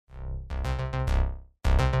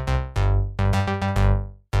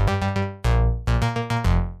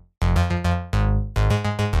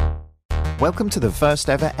Welcome to the first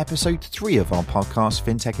ever episode 3 of our podcast,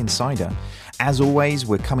 FinTech Insider. As always,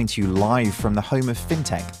 we're coming to you live from the home of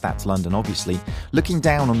FinTech, that's London obviously, looking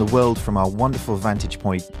down on the world from our wonderful vantage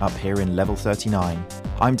point up here in level 39.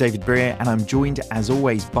 I'm David Breer and I'm joined as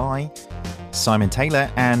always by Simon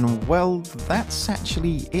Taylor, and well, that's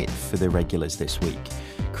actually it for the regulars this week.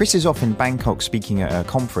 Chris is off in Bangkok speaking at a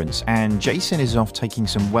conference, and Jason is off taking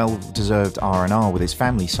some well-deserved R&R with his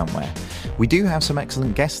family somewhere. We do have some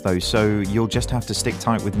excellent guests though, so you'll just have to stick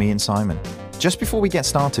tight with me and Simon. Just before we get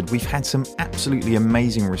started, we've had some absolutely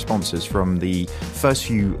amazing responses from the first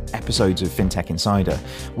few episodes of FinTech Insider.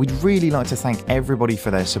 We'd really like to thank everybody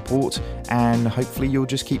for their support, and hopefully you'll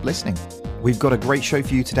just keep listening. We've got a great show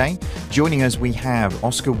for you today. Joining us, we have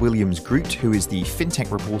Oscar Williams-Groot, who is the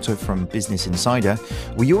FinTech reporter from Business Insider.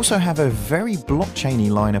 We also have a very blockchainy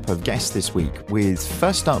lineup of guests this week, with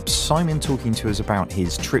first up, Simon talking to us about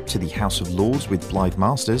his trip to the House of Lords with Blythe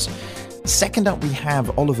Masters. Second up, we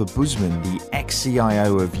have Oliver Busman, the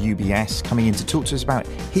ex-CIO of UBS, coming in to talk to us about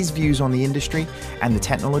his views on the industry and the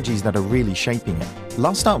technologies that are really shaping it.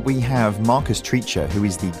 Last up, we have Marcus Treacher, who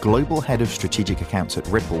is the Global Head of Strategic Accounts at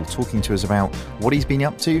Ripple, talking to us about what he's been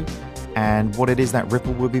up to and what it is that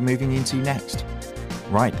Ripple will be moving into next.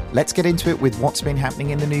 Right, let's get into it with what's been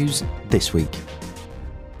happening in the news this week.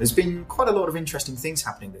 There's been quite a lot of interesting things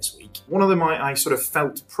happening this week. One of them I sort of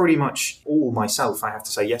felt pretty much all myself, I have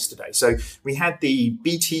to say, yesterday. So we had the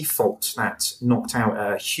BT fault that knocked out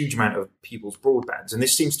a huge amount of people's broadbands, and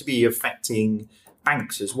this seems to be affecting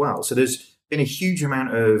banks as well. So there's been a huge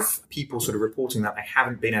amount of people sort of reporting that they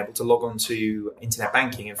haven't been able to log on to internet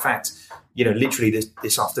banking. In fact, literally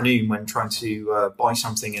this afternoon when trying to buy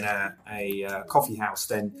something in a coffee house,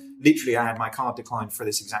 then literally I had my card declined for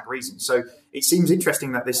this exact reason. So it seems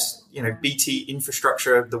interesting that this, BT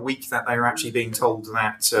infrastructure, the week that they are actually being told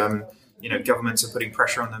that, governments are putting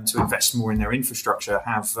pressure on them to invest more in their infrastructure,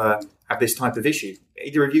 have this type of issue.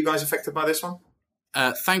 Either of you guys affected by this one?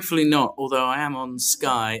 Thankfully not, although I am on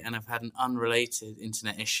Sky and I've had an unrelated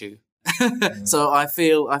internet issue. So I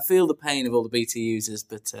feel the pain of all the BT users,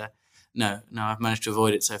 but no, I've managed to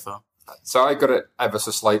avoid it so far. So I got it ever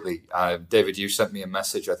so slightly. David, you sent me a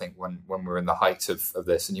message, I think, when we were in the height of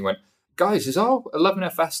this, and you went, guys, is our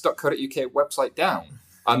 11fs.co.uk website down?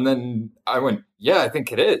 And then I went, yeah, I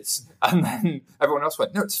think it is. And then everyone else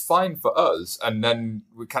went, no, it's fine for us. And then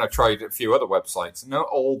we kind of tried a few other websites. No,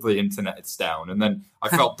 all the internet is down. And then I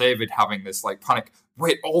felt David having this panic.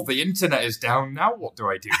 Wait, all the internet is down. Now what do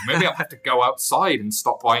I do? Maybe I'll have to go outside and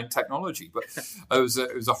stop buying technology. But it was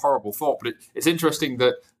a horrible thought. But it's interesting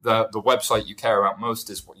that the website you care about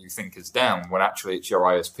most is what you think is down, when actually it's your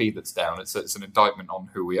ISP that's down. It's an indictment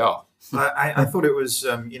on who we are. I thought it was,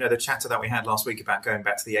 the chatter that we had last week about going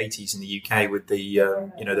back to the 80s in the UK with the,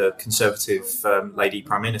 the Conservative lady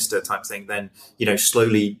Prime Minister type thing, then,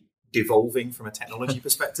 slowly devolving from a technology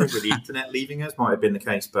perspective with the internet leaving us might have been the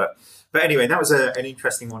case. But anyway, that was an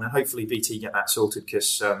interesting one, and hopefully BT get that sorted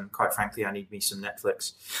because, quite frankly, I need me some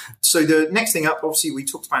Netflix. So the next thing up, obviously, we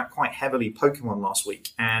talked about quite heavily Pokemon last week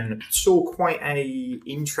and saw quite a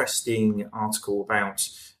interesting article about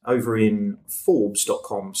over in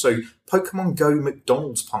Forbes.com. So Pokemon Go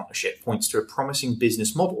McDonald's partnership points to a promising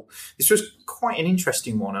business model. This was quite an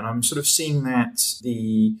interesting one, and I'm sort of seeing that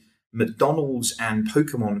the McDonald's and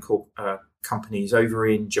Pokemon companies over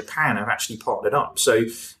in Japan have actually partnered up. So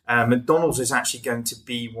McDonald's is actually going to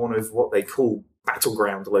be one of what they call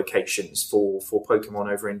battleground locations for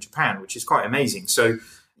Pokemon over in Japan, which is quite amazing. So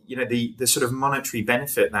the sort of monetary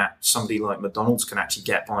benefit that somebody like McDonald's can actually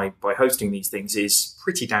get by hosting these things is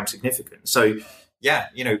pretty damn significant. So yeah,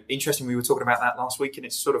 interesting. We were talking about that last week and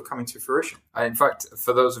it's sort of coming to fruition. In fact,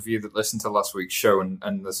 for those of you that listened to last week's show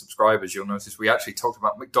and the subscribers, you'll notice we actually talked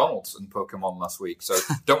about McDonald's and Pokemon last week. So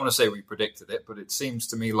don't want to say we predicted it, but it seems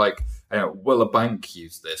to me like, will a bank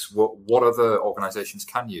use this? What other organizations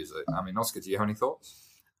can use it? I mean, Oscar, do you have any thoughts?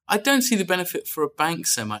 I don't see the benefit for a bank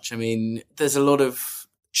so much. I mean, there's a lot of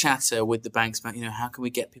chatter with the banks about, how can we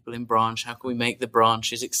get people in branch? How can we make the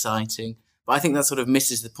branches exciting? But I think that sort of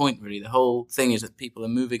misses the point, really. The whole thing is that people are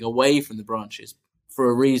moving away from the branches for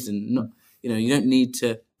a reason. You don't need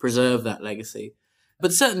to preserve that legacy.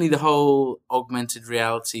 But certainly the whole augmented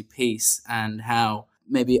reality piece and how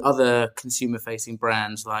maybe other consumer-facing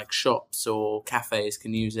brands like shops or cafes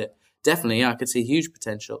can use it, definitely, I could see huge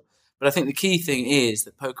potential. But I think the key thing is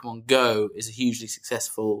that Pokemon Go is a hugely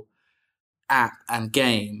successful app and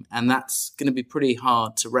game, and that's going to be pretty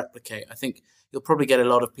hard to replicate. I think you'll probably get a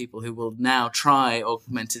lot of people who will now try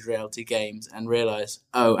augmented reality games and realize,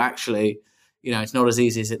 oh, actually, it's not as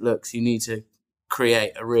easy as it looks. You need to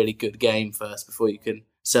create a really good game first before you can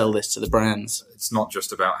sell this to the brands. It's not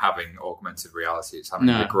just about having augmented reality. It's having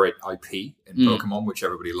a great IP in Pokemon, which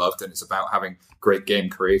everybody loved. And it's about having great game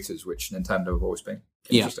creators, which Nintendo have always been.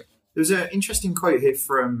 Interesting. Yeah. There's an interesting quote here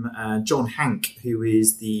from John Hank, who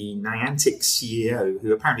is the Niantic CEO,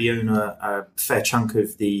 who apparently own a fair chunk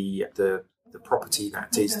of the property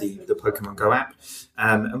that is the Pokemon Go app.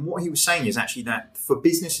 And what he was saying is actually that for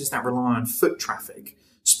businesses that rely on foot traffic,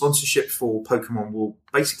 sponsorship for Pokemon will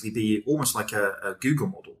basically be almost like a Google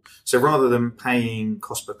model. So rather than paying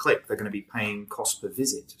cost per click, they're going to be paying cost per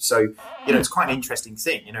visit. So, it's quite an interesting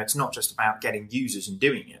thing. It's not just about getting users and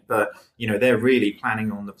doing it, but, they're really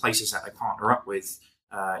planning on the places that they partner up with,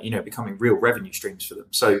 becoming real revenue streams for them.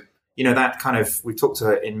 So, that kind of, we've talked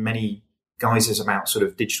to it in many guises about sort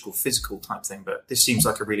of digital, physical type thing, but this seems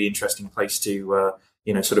like a really interesting place to,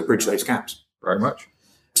 sort of bridge those gaps. Very much.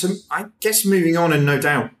 So I guess moving on, and no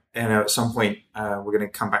doubt, at some point we're going to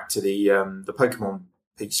come back to the Pokemon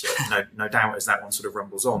piece. No doubt, as that one sort of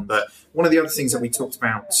rumbles on. But one of the other things that we talked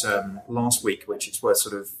about last week, which is worth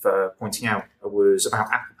sort of pointing out, was about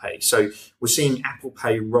Apple Pay. So we're seeing Apple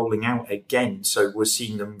Pay rolling out again. So we're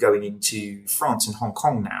seeing them going into France and Hong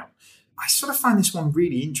Kong now. I sort of find this one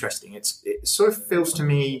really interesting. It sort of feels to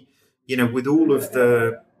me, with all of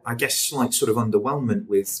the, I guess, slight sort of underwhelmment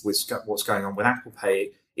with what's going on with Apple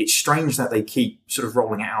Pay, it's strange that they keep sort of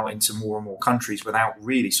rolling it out into more and more countries without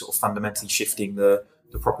really sort of fundamentally shifting the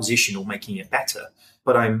proposition or making it better.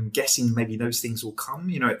 But I'm guessing maybe those things will come.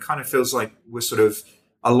 It kind of feels like we're sort of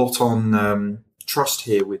a lot on trust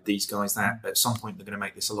here with these guys that at some point they're going to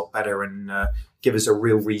make this a lot better and give us a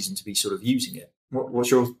real reason to be sort of using it.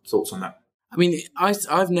 What's your thoughts on that? I mean,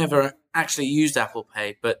 I've never actually used Apple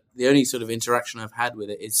Pay, but the only sort of interaction I've had with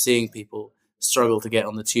it is seeing people struggle to get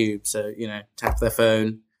on the tube. So, tap their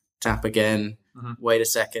phone, tap again, wait a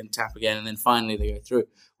second, tap again, and then finally they go through,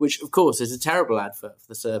 which, of course, is a terrible advert for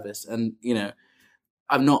the service. And,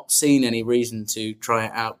 I've not seen any reason to try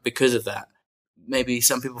it out because of that. Maybe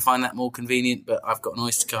some people find that more convenient, but I've got an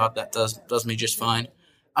Oyster card that does me just fine.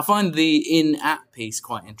 I find the in-app piece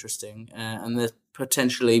quite interesting, and there's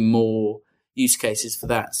potentially more use cases for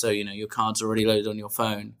that. So, your card's already loaded on your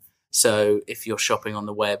phone. So if you're shopping on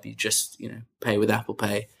the web, you just, pay with Apple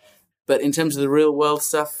Pay. But in terms of the real world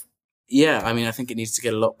stuff, yeah, I mean, I think it needs to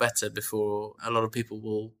get a lot better before a lot of people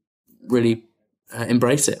will really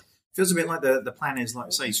embrace it. Feels a bit like the plan is, like I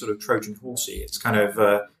say, sort of Trojan horsey. It's kind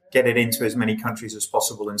of get it into as many countries as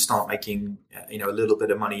possible and start making, a little bit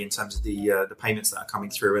of money in terms of the payments that are coming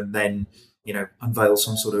through, and then, unveil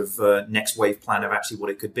some sort of next wave plan of actually what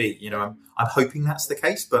it could be. I'm hoping that's the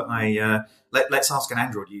case, but let's ask an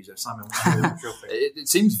Android user, Simon. It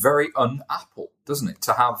seems very un-Apple, doesn't it?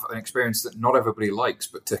 To have an experience that not everybody likes,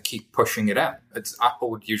 but to keep pushing it out. Apple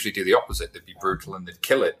would usually do the opposite. They'd be brutal and they'd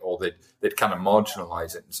kill it, or they'd kind of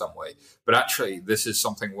marginalize it in some way. But actually, this is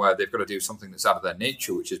something where they've got to do something that's out of their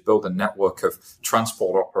nature, which is build a network of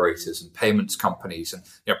transport operators and payments companies and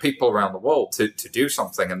people around the world to do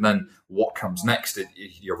something. And then what comes next,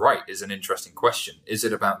 you're right, is an interesting question. Is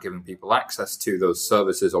it about giving people access to those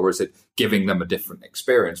services, or is it giving them a different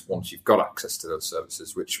experience once you've got access to those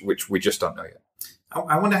services, which we just don't know yet?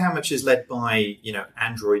 I wonder how much is led by,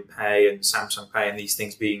 Android Pay and Samsung Pay and these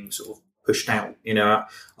things being sort of pushed out.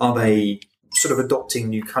 Are they sort of adopting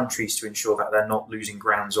new countries to ensure that they're not losing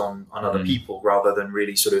grounds on other people, rather than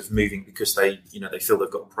really sort of moving because they feel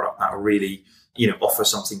they've got a product that will really, offer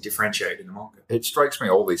something differentiated in the market? It strikes me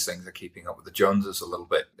all these things are keeping up with the Joneses a little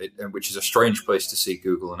bit, which is a strange place to see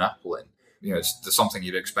Google and Apple in. It's something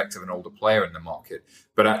you'd expect of an older player in the market.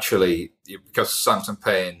 But actually, because Samsung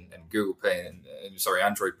Pay and Google Pay and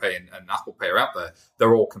Android Pay and Apple Pay are out there,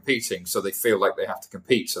 they're all competing. So they feel like they have to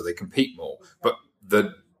compete. So they compete more. But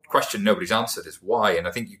the question nobody's answered is why. And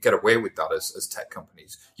I think you get away with that as tech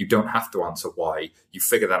companies. You don't have to answer why. You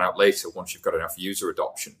figure that out later once you've got enough user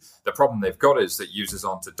adoption. The problem they've got is that users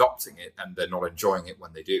aren't adopting it and they're not enjoying it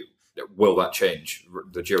when they do. Will that change?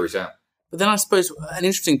 The jury's out. But then I suppose an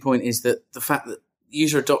interesting point is that the fact that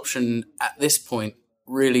user adoption at this point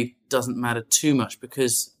really doesn't matter too much,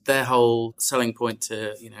 because their whole selling point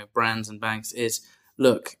to, brands and banks is,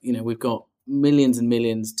 look, we've got millions and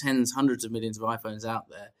millions, tens, hundreds of millions of iPhones out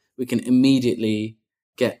there. We can immediately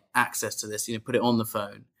get access to this, put it on the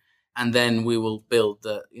phone, and then we will build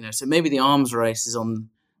so maybe the arms race is on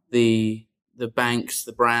the banks,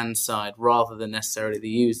 the brand side, rather than necessarily the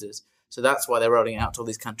users. So that's why they're rolling it out to all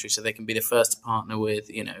these countries, so they can be the first to partner with,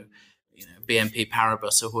 BNP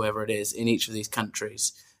Paribas or whoever it is in each of these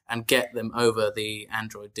countries and get them over the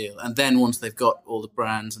Android deal. And then once they've got all the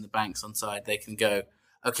brands and the banks on side, they can go,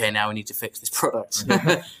 okay, now we need to fix this product.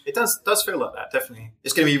 It does feel like that, definitely.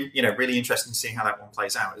 It's going to be really interesting seeing how that one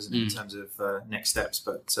plays out, isn't it, in terms of next steps.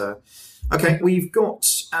 But okay, we've got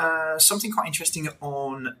something quite interesting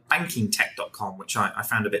on bankingtech.com, which I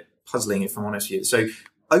found a bit puzzling, if I'm honest with you. So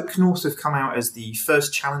Oak North have come out as the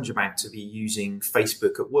first challenger bank to be using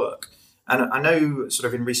Facebook at work. And I know sort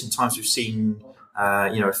of in recent times we've seen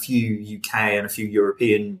a few UK and a few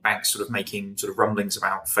European banks sort of making sort of rumblings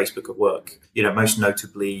about Facebook at work. Most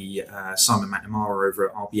notably Simon McNamara over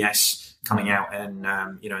at RBS coming out and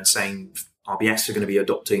and saying RBS are going to be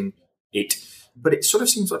adopting it. But it sort of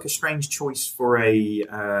seems like a strange choice for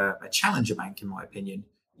a challenger bank, in my opinion.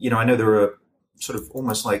 I know there are sort of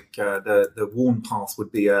almost like the worn path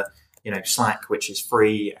would be Slack, which is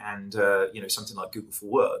free, and something like Google for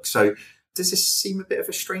Work. So does this seem a bit of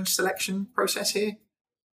a strange selection process here?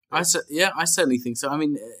 I certainly think so. I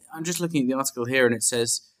mean, I'm just looking at the article here, and it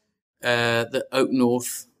says that Oak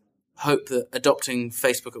North hope that adopting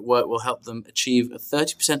Facebook at work will help them achieve a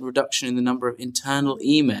 30% reduction in the number of internal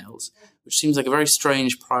emails, which seems like a very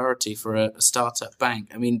strange priority for a startup bank.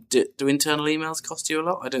 I mean, do internal emails cost you a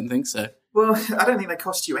lot? I don't think so. Well, I don't think they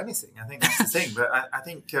cost you anything. I think that's the thing. But I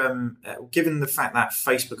think given the fact that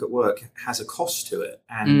Facebook at work has a cost to it,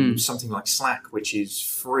 and something like Slack, which is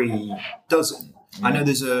free, doesn't. I know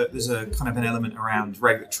there's a kind of an element around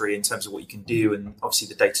regulatory in terms of what you can do, and obviously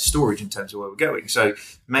the data storage in terms of where we're going. So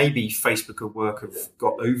maybe Facebook at work have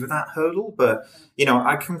got over that hurdle. But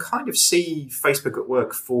I can kind of see Facebook at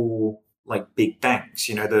work for like big banks.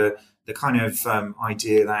 The kind of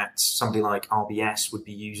idea that somebody like RBS would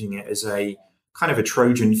be using it as a kind of a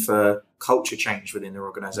Trojan for culture change within their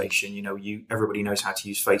organization. Everybody knows how to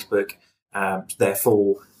use Facebook.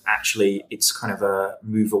 Therefore, actually, it's kind of a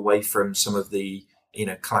move away from some of the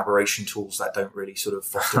collaboration tools that don't really sort of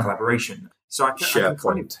foster collaboration. So I can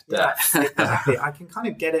kind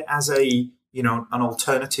of get it as an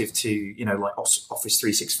alternative to like Office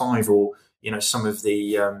 365 or some of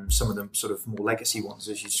them sort of more legacy ones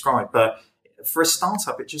as you described. But for a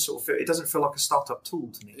startup, it just sort of it doesn't feel like a startup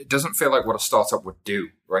tool to me. It doesn't feel like what a startup would do,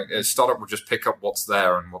 right? A startup would just pick up what's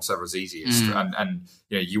there and whatever's easiest. And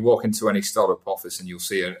you walk into any startup office and you'll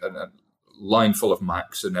see a line full of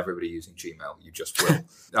Macs and everybody using Gmail. You just will.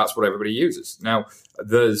 That's what everybody uses. Now,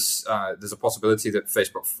 there's a possibility that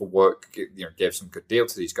Facebook for Work gave some good deal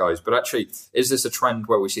to these guys. But actually, is this a trend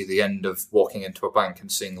where we see the end of walking into a bank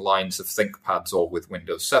and seeing lines of ThinkPads all with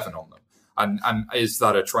Windows 7 on them? And is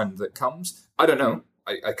that a trend that comes? I don't know.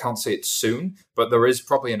 I can't see it soon, but there is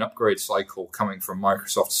probably an upgrade cycle coming from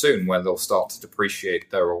Microsoft soon where they'll start to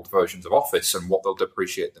depreciate their old versions of Office, and what they'll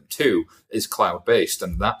depreciate them to is cloud-based,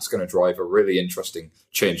 and that's going to drive a really interesting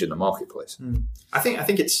change in the marketplace. I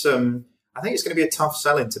think it's going to be a tough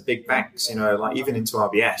sell into big banks. Like even into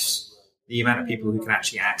RBS, the amount of people who can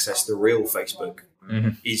actually access the real Facebook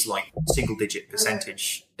is like single-digit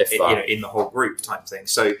percentage, in the whole group type thing.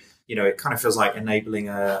 So. It kind of feels like enabling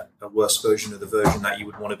a worse version of the version that you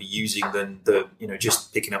would want to be using than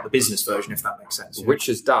just picking up the business version, if that makes sense. Which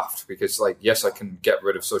is daft because, yes, I can get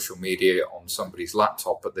rid of social media on somebody's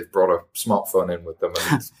laptop, but they've brought a smartphone in with them,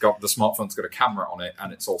 and the smartphone's got a camera on it,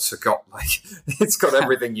 and it's also got it's got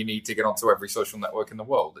everything you need to get onto every social network in the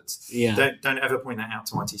world. Don't ever point that out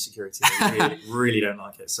to IT security. They really don't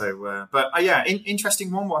like it. So,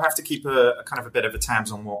 interesting one. We'll have to keep a kind of a bit of a tabs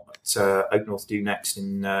on what Oak North do next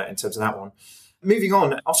in terms of that one. Moving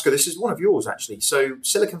on, Oscar, this is one of yours actually. So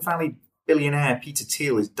Silicon Valley billionaire Peter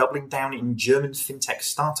Thiel is doubling down in German fintech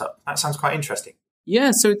startup. That sounds quite interesting.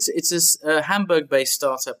 Yeah, so it's a Hamburg-based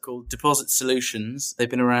startup called Deposit Solutions. They've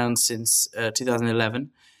been around since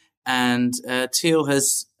 2011. And Thiel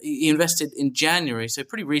he invested in January, so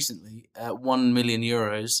pretty recently, 1 million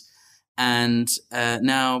euros. And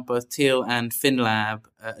now both Thiel and FinLab,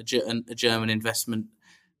 a German investment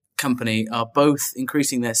company, are both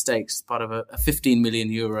increasing their stakes as part of a 15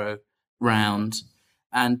 million euro round.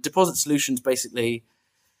 And Deposit Solutions basically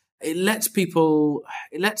it lets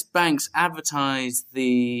banks advertise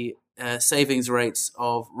the savings rates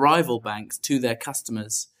of rival banks to their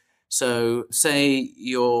customers. So say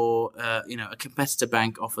you're a competitor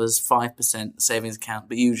bank offers 5% savings account,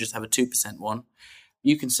 but you just have a 2% one.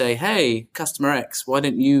 You can say, hey, customer X, why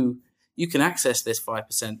don't you can access this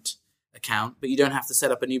 5% account, but you don't have to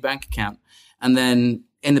set up a new bank account. And then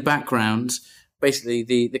in the background, basically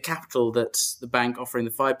the capital that the bank offering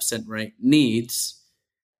the 5% rate needs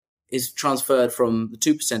is transferred from the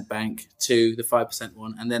 2% bank to the 5%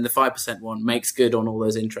 one. And then the 5% one makes good on all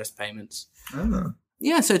those interest payments. Oh.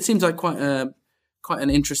 Yeah, so it seems like quite an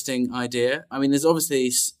interesting idea. I mean, there's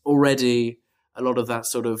obviously already a lot of that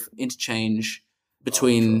sort of interchange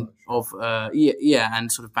between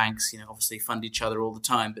and sort of banks, obviously fund each other all the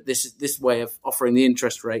time. But this way of offering the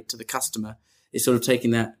interest rate to the customer is sort of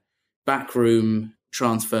taking that backroom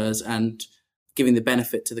transfers and giving the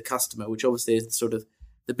benefit to the customer, which obviously is sort of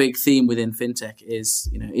the big theme within fintech is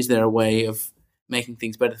there a way of making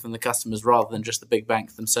things better for the customers rather than just the big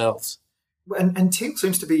banks themselves? And Teal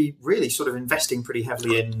seems to be really sort of investing pretty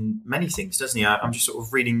heavily in many things, doesn't he? I'm just sort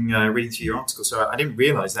of reading through your article, so I didn't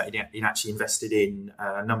realise that he'd actually invested in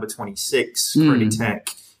Number 26,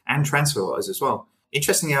 Creditech, and TransferWise as well.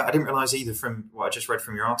 Interestingly, I didn't realise either from what I just read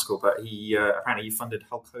from your article, but he apparently funded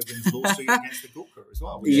Hulk Hogan's lawsuit against the Gawker as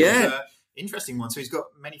well, which is an interesting one. So he's got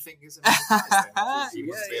many fingers and many thighs. He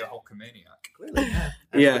must be a Hulkamaniac. Clearly,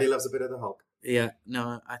 everybody loves a bit of the Hulk. Yeah,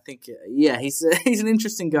 no, I think he's an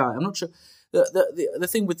interesting guy. I'm not sure. The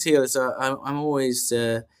thing with Teal is I'm always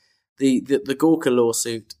the Gawker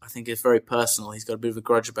lawsuit. I think is very personal. He's got a bit of a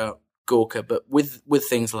grudge about Gawker, but with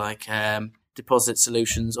things like deposit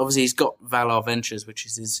solutions, obviously he's got Valar Ventures, which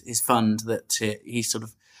is his fund that he sort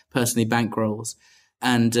of personally bankrolls,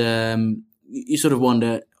 and you sort of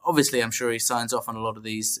wonder. Obviously, I'm sure he signs off on a lot of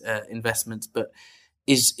these investments, but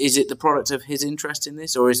is it the product of his interest in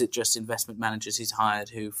this, or is it just investment managers he's hired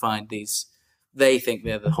who find these? They think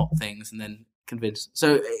they're the hot things and then convince.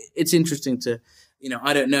 So it's interesting to,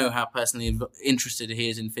 I don't know how personally interested he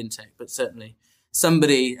is in fintech, but certainly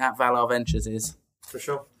somebody at Valar Ventures is. For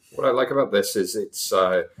sure. What I like about this is it's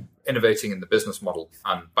innovating in the business model,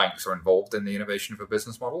 and banks are involved in the innovation of a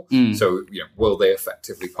business model. So, will they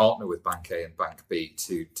effectively partner with Bank A and Bank B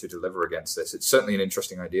to deliver against this? It's certainly an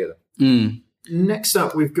interesting idea. Next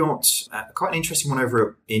up, we've got quite an interesting one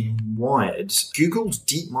over in Wired. Google's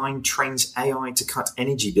DeepMind trains AI to cut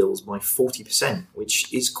energy bills by 40%,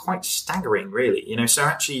 which is quite staggering, really. So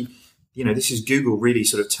actually, this is Google really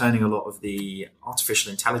sort of turning a lot of the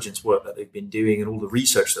artificial intelligence work that they've been doing and all the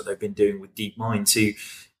research that they've been doing with DeepMind to,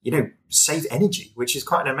 save energy, which is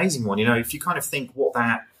quite an amazing one. If you kind of think what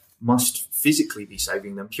that must physically be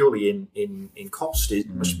saving them purely in cost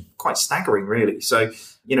is quite staggering, really. So,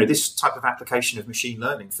 this type of application of machine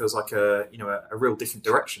learning feels like a real different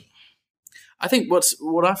direction. I think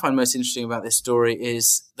what I find most interesting about this story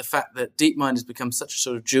is the fact that DeepMind has become such a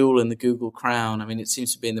sort of jewel in the Google crown. I mean, it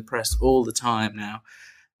seems to be in the press all the time now.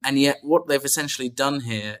 And yet what they've essentially done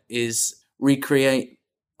here is recreate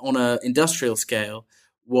on an industrial scale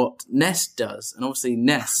what Nest does. And obviously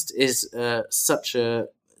Nest is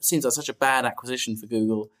seems like such a bad acquisition for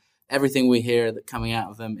Google. Everything we hear that coming out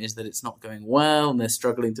of them is that it's not going well and they're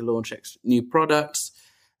struggling to launch new products.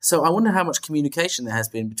 So I wonder how much communication there has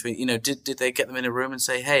been between, did they get them in a room and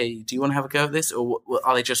say, hey, do you want to have a go at this? Or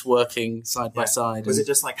are they just working side by side? Was it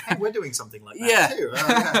just like, hey, we're doing something like that too?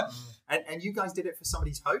 And you guys did it for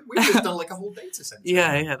somebody's home? We've just done like a whole data center.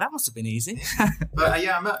 Yeah, that must have been easy. But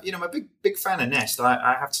I'm a big fan of Nest.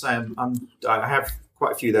 I have to say, I have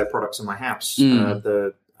quite a few of their products in my house.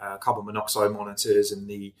 The carbon monoxide monitors and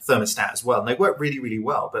the thermostat as well. And they work really, really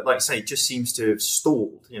well. But like I say, it just seems to have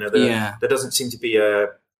stalled. There doesn't seem to be a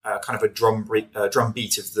kind of a drum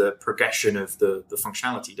beat of the progression of the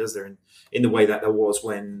functionality, does there? In the way that there was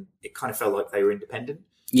when it kind of felt like they were independent.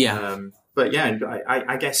 Yeah. But yeah,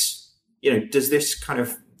 I guess, does this kind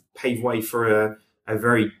of pave way for a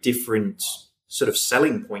very different sort of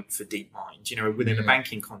selling point for DeepMind? Within a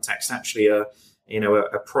banking context, actually a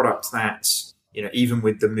product that, even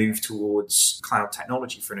with the move towards cloud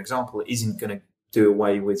technology, for an example, it isn't going to do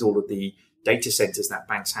away with all of the data centers that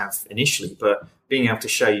banks have initially, but being able to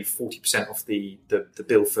shave 40% off the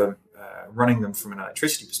bill for running them from an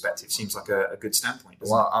electricity perspective seems like a good standpoint.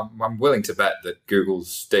 Well, I'm willing to bet that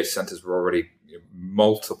Google's data centers were already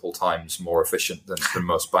multiple times more efficient than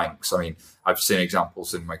most banks. I mean, I've seen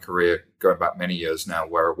examples in my career going back many years now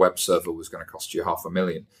where a web server was going to cost you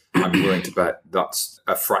 $500,000. I'm willing to bet that's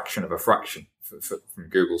a fraction of a fraction from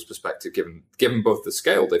Google's perspective, given both the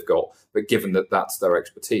scale they've got, but given that that's their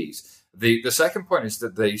expertise. The second point is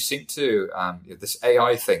that they seem to, this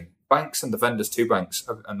AI thing, banks and the vendors to banks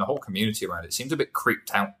and the whole community around it seems a bit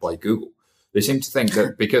creeped out by Google. They seem to think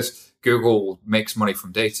that because Google makes money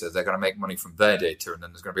from data, they're going to make money from their data, and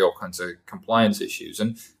then there's going to be all kinds of compliance issues.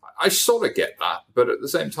 And I sort of get that, but at the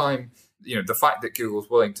same time, the fact that Google's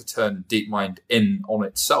willing to turn DeepMind in on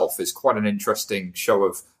itself is quite an interesting show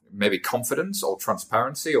of maybe confidence or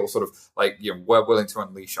transparency, or sort of like, we're willing to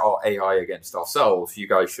unleash our AI against ourselves. You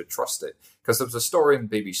guys should trust it. Because there was a story in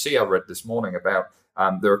the BBC I read this morning about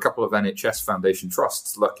there are a couple of NHS Foundation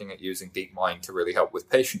trusts looking at using DeepMind to really help with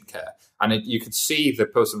patient care. And you could see the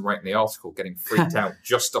person writing the article getting freaked out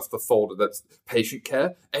just off the thought of that patient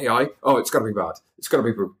care, AI, oh, it's got to be bad. It's got to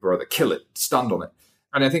be brother, kill it, stand on it.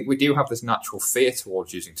 And I think we do have this natural fear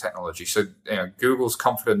towards using technology. So Google's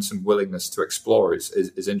confidence and willingness to explore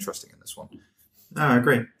is interesting in this one. No, I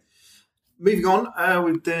agree. Moving on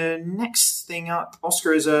with the next thing up,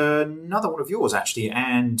 Oscar, is another one of yours, actually,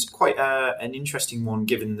 and quite an interesting one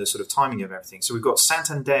given the sort of timing of everything. So we've got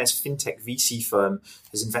Santander's fintech VC firm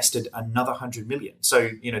has invested another 100 million. So,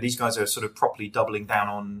 these guys are sort of properly doubling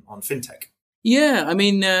down on fintech. Yeah, I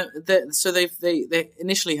mean, so they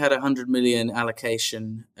initially had 100 million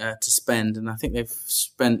allocation to spend, and I think they've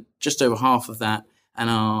spent just over half of that and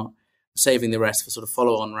are saving the rest for sort of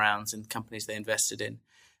follow-on rounds in companies they invested in.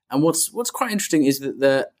 And what's quite interesting is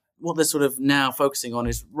that what they're sort of now focusing on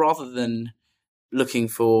is, rather than looking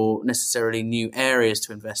for necessarily new areas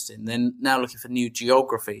to invest in, they're now looking for new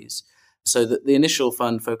geographies. So that the initial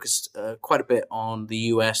fund focused quite a bit on the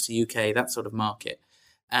US, the UK, that sort of market.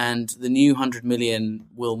 And the new 100 million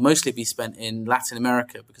will mostly be spent in Latin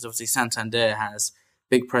America, because obviously Santander has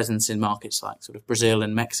big presence in markets like sort of Brazil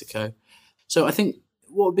and Mexico. So I think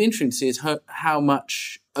what would be interesting to see is how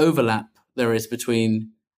much overlap there is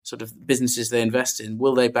between sort of businesses they invest in.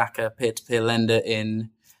 Will they back a peer-to-peer lender in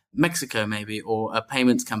Mexico maybe, or a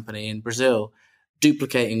payments company in Brazil,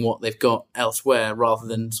 duplicating what they've got elsewhere rather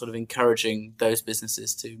than sort of encouraging those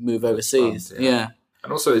businesses to move overseas? Yeah.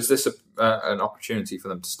 And also, is this an opportunity for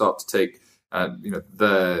them to start to take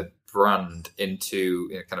their brand into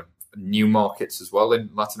kind of new markets as well in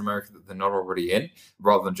Latin America that they're not already in,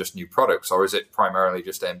 rather than just new products? Or is it primarily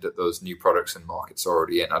just aimed at those new products and markets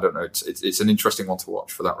already in? I don't know. It's an interesting one to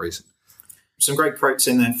watch for that reason. Some great quotes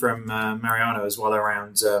in there from Mariano as well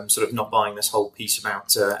around sort of not buying this whole piece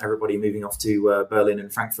about everybody moving off to Berlin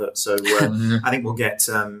and Frankfurt. So I think we'll get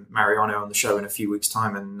Mariano on the show in a few weeks'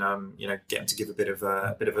 time, and get him to give a bit of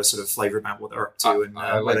a sort of flavour about what they're up to and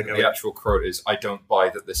where they're going. The actual quote is, "I don't buy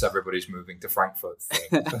that this everybody's moving to Frankfurt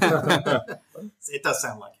thing." It does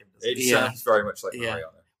sound like him. It sounds very much like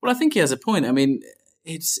Mariano. Well, I think he has a point. I mean,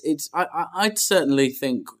 I'd certainly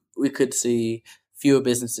think we could see fewer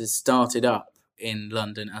businesses started up in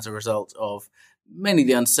London as a result of mainly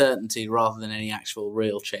the uncertainty rather than any actual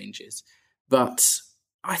real changes. But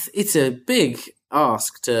it's a big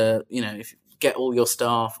ask to, if you get all your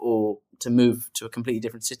staff, or to move to a completely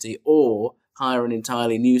different city, or hire an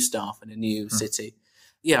entirely new staff in a new city.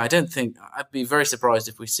 Yeah, I'd be very surprised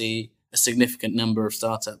if we see a significant number of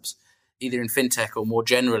startups, either in fintech or more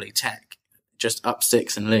generally tech, just up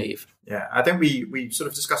sticks and leave. Yeah, I think we sort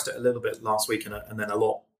of discussed it a little bit last week and then a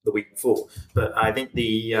lot the week before. But I think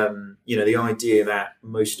the idea that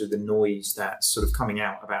most of the noise that's sort of coming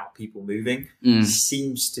out about people moving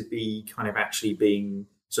seems to be kind of actually being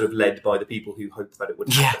sort of led by the people who hope that it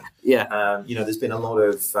would happen. Yeah. There's been a lot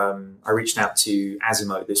of I reached out to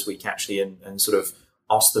Asimo this week actually and sort of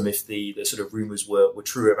asked them if the sort of rumours were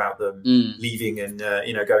true about them leaving and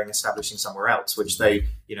going establishing somewhere else, which they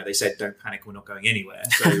said, don't panic, we're not going anywhere.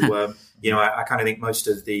 So I kind of think most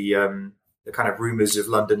of the kind of rumours of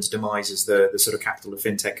London's demise as the sort of capital of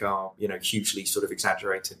fintech are hugely sort of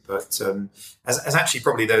exaggerated. But as actually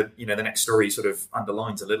probably the next story sort of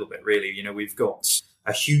underlines a little bit really. We've got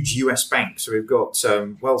a huge US bank. So we've got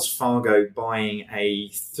Wells Fargo buying a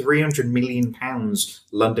 £300 million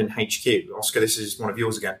London HQ. Oscar, this is one of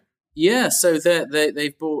yours again. Yeah, so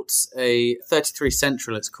they've bought a 33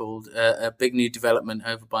 Central, it's called, a big new development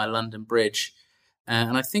over by London Bridge.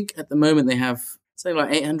 And I think at the moment they have something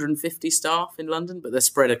like 850 staff in London, but they're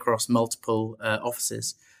spread across multiple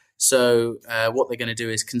offices. So what they're going to do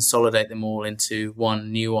is consolidate them all into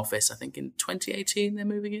one new office. I think in 2018 they're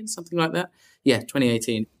moving in, something like that. Yeah,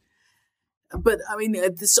 2018. But I mean,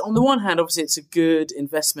 on the one hand, obviously it's a good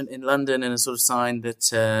investment in London and a sort of sign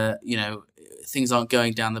that, things aren't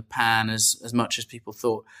going down the pan as much as people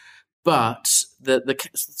thought. But the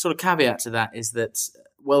sort of caveat to that is that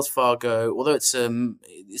Wells Fargo, although it's the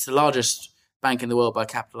largest bank in the world by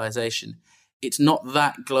capitalization, it's not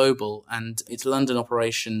that global, and its London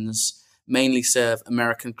operations mainly serve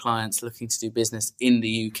American clients looking to do business in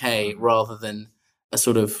the UK rather than a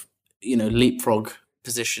sort of, leapfrog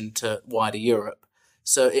position to wider Europe.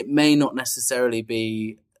 So it may not necessarily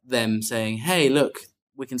be them saying, hey, look,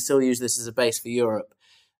 we can still use this as a base for Europe.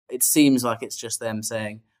 It seems like it's just them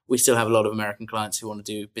saying, we still have a lot of American clients who want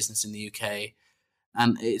to do business in the UK.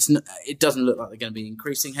 And it doesn't look like they're going to be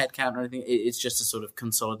increasing headcount or anything. It's just a sort of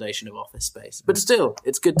consolidation of office space. But still,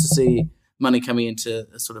 it's good to see money coming into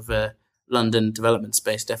a sort of a London development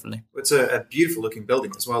space, definitely. It's a beautiful looking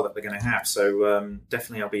building as well that they're going to have. So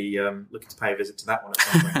definitely I'll be looking to pay a visit to that one at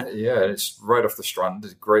some point. Yeah, it's right off the Strand.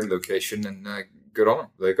 It's a great location and good on them.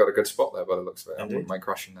 They've got a good spot there by the looks of it. I Indeed. wouldn't mind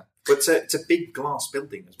crashing there. But it's a big glass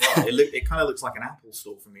building as well. It kind of looks like an Apple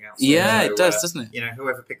store from the outside. Yeah, So, it does, doesn't it? You know,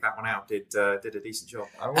 whoever picked that one out did a decent job.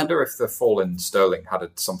 I wonder if the fall in sterling had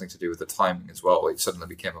something to do with the timing as well. It suddenly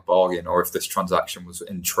became a bargain, or if this transaction was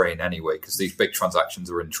in train anyway, because these big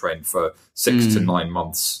transactions are in train for 6 to 9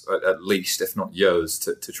 months at least, if not years,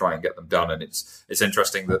 to try and get them done. And it's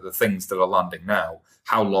interesting that the things that are landing now,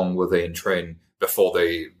 how long were they in train before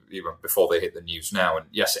they hit the news now? And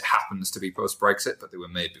yes, it happens to be post-Brexit, but they were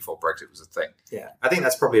made before Brexit was a thing. Yeah, I think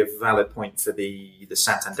that's probably a valid point for the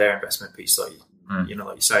Santander investment piece, like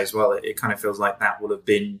you say as well. It kind of feels like that will have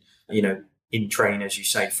been, in train, as you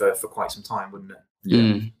say, for quite some time, wouldn't it?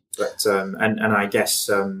 Yeah. But and I guess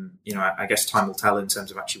I guess time will tell in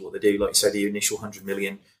terms of actually what they do. Like you said, the initial 100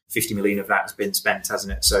 million, 50 million of that has been spent,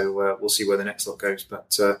 hasn't it? So we'll see where the next lot goes.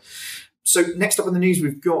 But so next up in the news,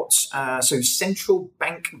 we've got central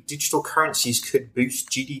bank digital currencies could boost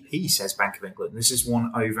GDP, says Bank of England. This is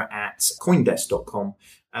one over at Coindesk.com.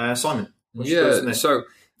 Simon, what's your thoughts on this? So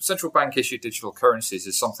central bank issued digital currencies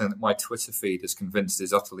is something that my Twitter feed is convinced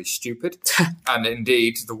is utterly stupid. And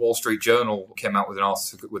indeed, the Wall Street Journal came out with an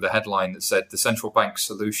article with a headline that said the central bank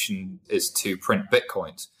solution is to print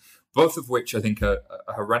bitcoins, both of which I think are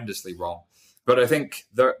horrendously wrong. But I think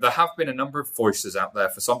there have been a number of voices out there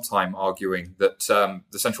for some time arguing that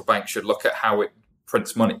the central bank should look at how it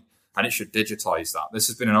prints money and it should digitize that. This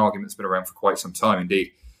has been an argument that's been around for quite some time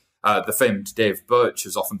indeed. The famed Dave Birch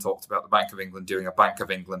has often talked about the Bank of England doing a Bank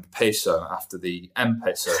of England peso after the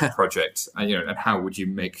M-Peso project, and how would you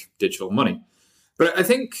make digital money? But I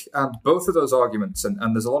think both of those arguments,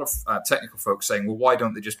 and there's a lot of technical folks saying, well, why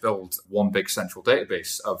don't they just build one big central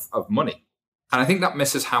database of money? And I think that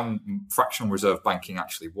misses how fractional reserve banking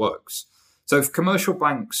actually works. So if commercial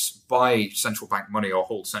banks buy central bank money or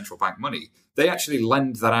hold central bank money, they actually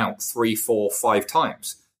lend that out 3, 4, 5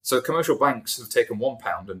 times. So commercial banks have taken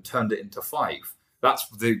 £1 and turned it into 5. That's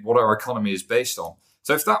what our economy is based on.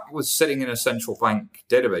 So if that was sitting in a central bank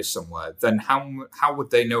database somewhere, then how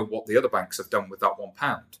would they know what the other banks have done with that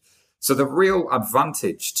 £1? So the real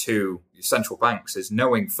advantage to central banks is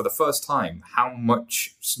knowing for the first time how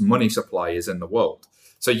much money supply is in the world.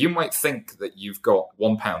 So you might think that you've got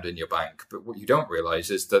 £1 in your bank, but what you don't realize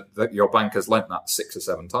is that your bank has lent that 6 or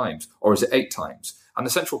 7 times, or is it 8 times? And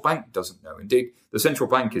the central bank doesn't know. Indeed, the central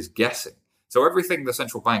bank is guessing. So everything the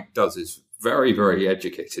central bank does is very, very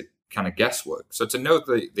educated kind of guesswork. So to know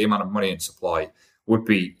the amount of money in supply would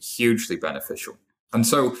be hugely beneficial. And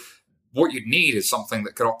so what you'd need is something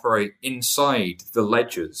that could operate inside the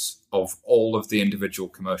ledgers of all of the individual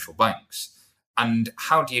commercial banks. And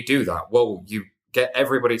how do you do that? Well, you get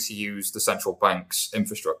everybody to use the central bank's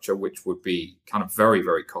infrastructure, which would be kind of very,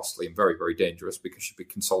 very costly and very, very dangerous because you'd be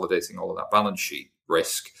consolidating all of that balance sheet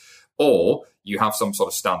risk. Or you have some sort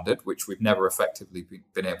of standard, which we've never effectively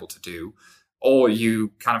been able to do. Or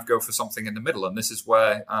you kind of go for something in the middle. And this is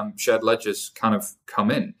where shared ledgers kind of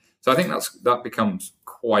come in. So I think that becomes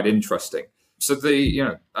quite interesting. So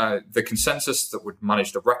the consensus that would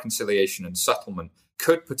manage the reconciliation and settlement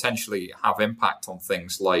could potentially have impact on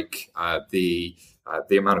things like the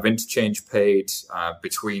amount of interchange paid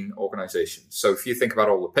between organizations. So if you think about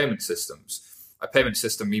all the payment systems, a payment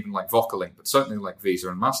system even like VocaLink, but certainly like Visa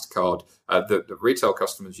and MasterCard, that retail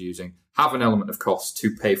customers using, have an element of cost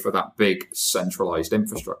to pay for that big centralized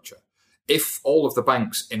infrastructure. If all of the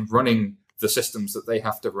banks in running the systems that they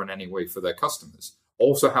have to run anyway for their customers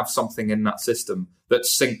also have something in that system that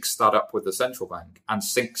syncs that up with the central bank and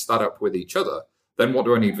syncs that up with each other, then what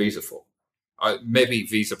do I need Visa for? Maybe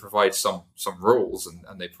Visa provides some rules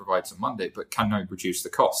and they provide some mandate, but can I reduce the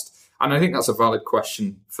cost? And I think that's a valid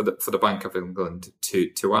question for the Bank of England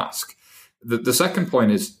to ask. The second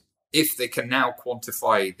point is, if they can now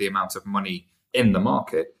quantify the amount of money in the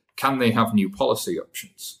market, can they have new policy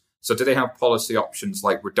options? So do they have policy options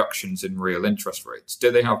like reductions in real interest rates?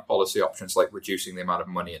 Do they have policy options like reducing the amount of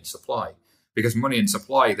money in supply? Because money in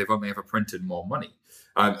supply, they've only ever printed more money.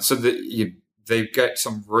 So they get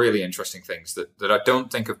some really interesting things that I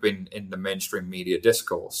don't think have been in the mainstream media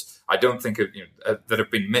discourse. I don't think that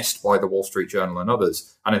have been missed by the Wall Street Journal and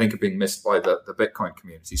others, and I think have been missed by the Bitcoin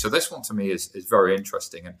community. So this one to me is very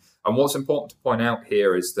interesting. And what's important to point out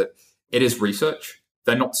here is that it is research.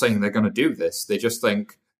 They're not saying they're going to do this. They just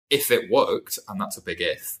think if it worked, and that's a big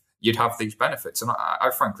if, you'd have these benefits. And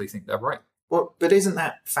I frankly think they're right. Well, but isn't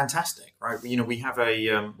that fantastic, right? We have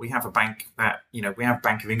a bank that we have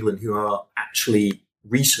Bank of England who are actually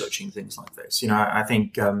researching things like this. I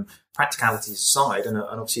think practicalities aside, and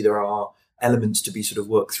obviously there are elements to be sort of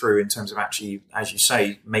worked through in terms of actually, as you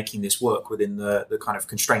say, making this work within the kind of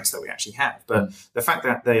constraints that we actually have. But the fact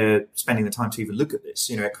that they're spending the time to even look at this,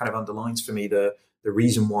 it kind of underlines for me the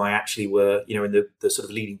reason why actually we're, in the sort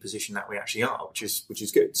of leading position that we actually are, which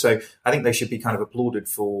is good. So I think they should be kind of applauded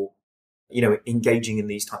for, engaging in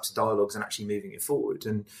these types of dialogues and actually moving it forward.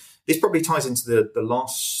 And this probably ties into the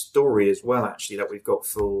last story as well, actually, that we've got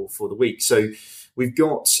for the week. So we've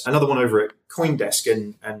got another one over at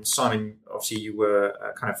CoinDesk, and Simon, obviously you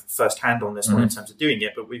were kind of first hand on this one in terms of doing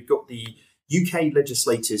it, but we've got the UK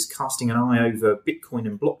legislators casting an eye over Bitcoin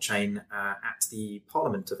and blockchain at the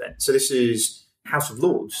Parliament event. So this is House of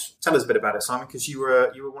Lords. Tell us a bit about it, Simon, because you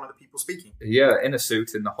were one of the people speaking. Yeah, in a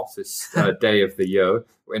suit in the hottest day of the year,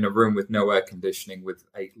 in a room with no air conditioning, with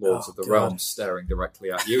 8 Lords of the Realm staring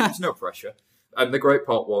directly at you. There's no pressure. And the great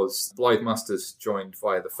part was Blythe Masters joined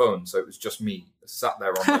via the phone, so it was just me sat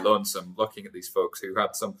there on my lonesome looking at these folks who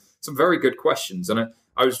had some very good questions. And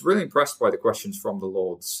I was really impressed by the questions from the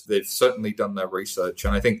Lords. They've certainly done their research,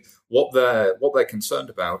 and I think what they're concerned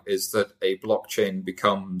about is that a blockchain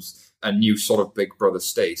becomes a new sort of big brother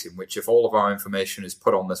state, in which if all of our information is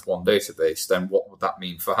put on this one database, then what would that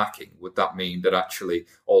mean for hacking? Would that mean that actually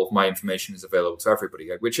all of my information is available to everybody?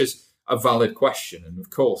 Which is a valid question. And of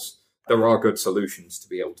course, there are good solutions to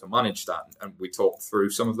be able to manage that. And we talked through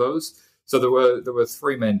some of those. So there were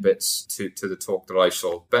 3 main bits to the talk that I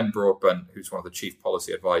saw. Ben Broadbent, who's one of the chief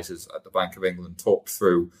policy advisors at the Bank of England, talked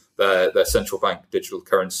through their central bank digital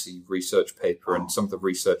currency research paper and some of the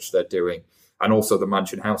research they're doing. And also the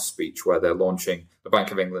Mansion House speech, where the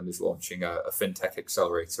Bank of England is launching a fintech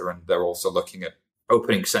accelerator, and they're also looking at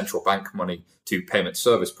opening central bank money to payment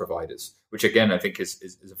service providers, which again, I think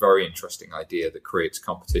is a very interesting idea that creates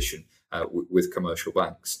competition with commercial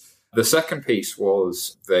banks. The second piece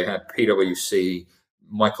was they had PwC, Professor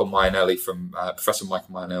Michael Mayanelli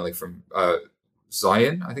from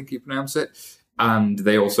Zion, I think you pronounce it. And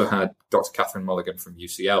they also had Dr. Catherine Mulligan from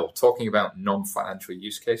UCL talking about non-financial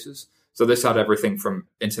use cases. So this had everything from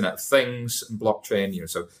Internet of Things and blockchain,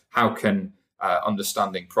 so how can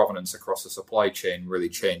understanding provenance across a supply chain really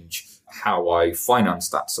change how I finance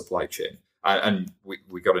that supply chain? And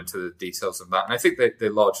we got into the details of that. And I think they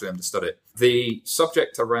largely understood it. The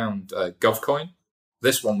subject around GovCoin,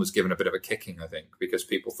 this one was given a bit of a kicking, I think, because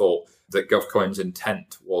people thought that GovCoin's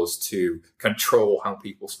intent was to control how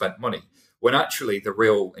people spent money, when actually the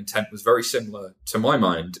real intent was very similar, to my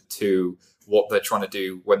mind, to what they're trying to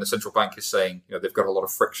do when the central bank is saying, they've got a lot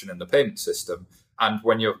of friction in the payment system. And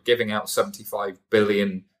when you're giving out 75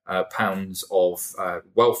 billion pounds of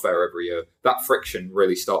welfare every year, that friction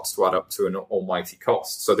really starts to add up to an almighty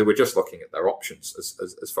cost. So they were just looking at their options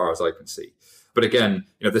as far as I can see. But again,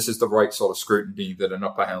 this is the right sort of scrutiny that an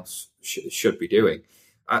upper house should be doing.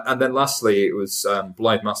 And then lastly, it was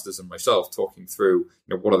Blythe Masters and myself talking through,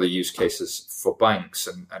 what are the use cases for banks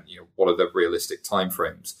and what are the realistic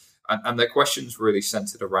timeframes. And their questions really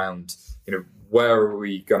centered around, where are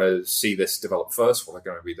we going to see this develop first? What are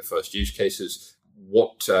going to be the first use cases?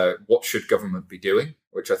 What should government be doing?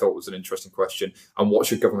 Which I thought was an interesting question. And what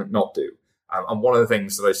should government not do? And one of the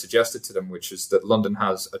things that I suggested to them, which is that London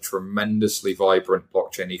has a tremendously vibrant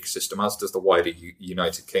blockchain ecosystem, as does the wider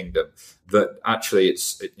United Kingdom, that actually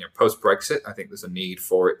post-Brexit, I think there's a need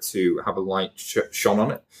for it to have a light shone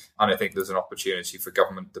on it. And I think there's an opportunity for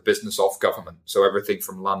government, the business of government, so everything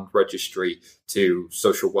from land registry to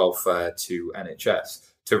social welfare to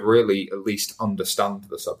NHS, to really at least understand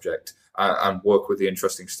the subject and work with the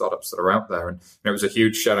interesting startups that are out there. And it was a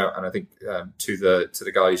huge shout out, and I think to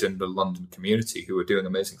the guys in the London community who are doing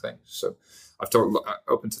amazing things. So I've talked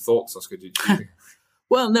open to thoughts. Oscar, do you think?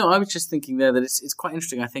 Well, no, I was just thinking there that it's quite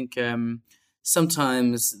interesting. I think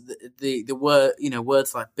sometimes the word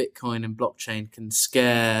words like Bitcoin and blockchain can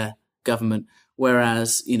scare government,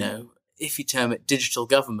 whereas if you term it digital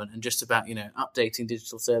government and just about, updating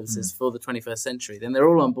digital services for the 21st century, then they're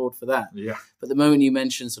all on board for that. Yeah. But the moment you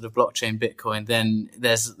mention sort of blockchain, Bitcoin, then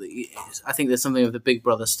I think there's something of the big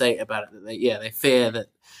brother state about it that they fear that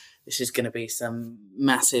this is going to be some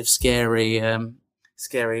massive, scary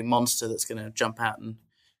monster that's going to jump out and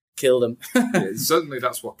kill them. Yeah, certainly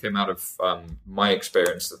that's what came out of my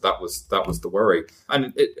experience, that was the worry.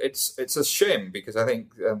 And it's a shame, because I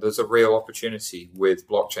think there's a real opportunity with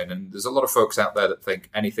blockchain, and there's a lot of folks out there that think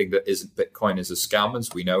anything that isn't Bitcoin is a scam,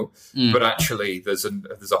 as we know. But actually there's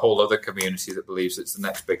a whole other community that believes it's the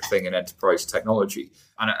next big thing in enterprise technology.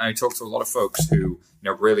 And I talk to a lot of folks who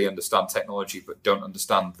really understand technology but don't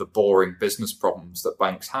understand the boring business problems that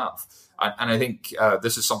banks have. And I think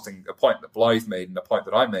this is a point that Blythe made and a point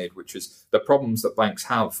that I made, which is the problems that banks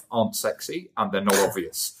have aren't sexy and they're not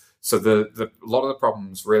obvious. So a lot of the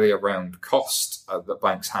problems really around cost that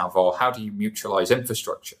banks have, or how do you mutualize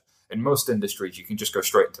infrastructure? In most industries, you can just go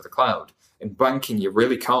straight into the cloud. In banking, you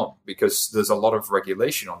really can't, because there's a lot of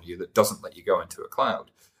regulation on you that doesn't let you go into a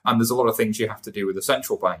cloud. And there's a lot of things you have to do with the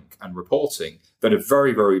central bank and reporting that are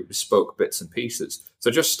very, very bespoke bits and pieces. So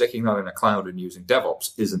just sticking that in a cloud and using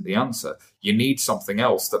DevOps isn't the answer. You need something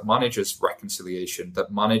else that manages reconciliation,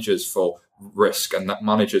 that manages for risk, and that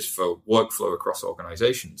manages for workflow across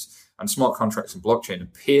organizations. And smart contracts and blockchain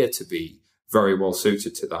appear to be very well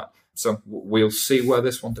suited to that. So we'll see where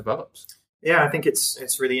this one develops. Yeah, I think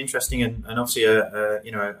it's really interesting and obviously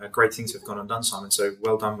a great thing to have gone and done, Simon. So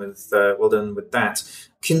well done with that.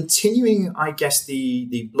 Continuing, I guess,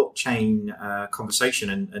 the blockchain conversation,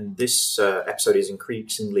 and this episode is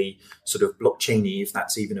increasingly sort of blockchainy, if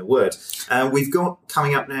that's even a word. We've got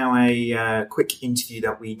coming up now a quick interview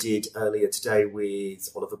that we did earlier today with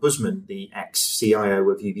Oliver Busman, the ex-CIO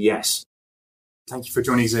of UBS. Thank you for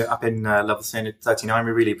joining us up in level 39.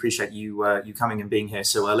 We really appreciate you coming and being here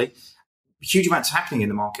so early. Huge amounts happening in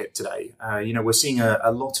the market today. We're seeing a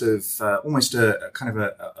lot of almost a kind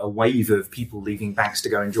of a wave of people leaving banks to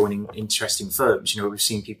go and joining interesting firms. We've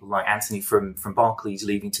seen people like Anthony from Barclays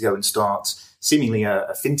leaving to go and start seemingly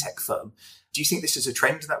a fintech firm. Do you think this is a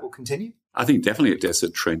trend that will continue? I think definitely there's a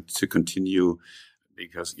trend to continue,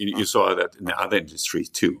 because you saw that in the other industries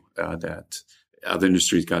too, that other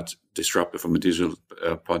industries got disrupted from a digital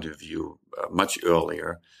point of view much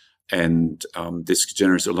earlier. And this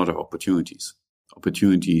generates a lot of opportunities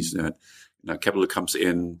that capital comes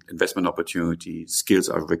in, investment opportunities, skills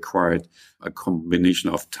are required, a combination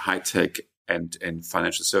of high tech and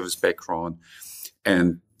financial service background.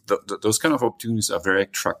 And those kind of opportunities are very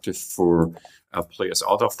attractive for players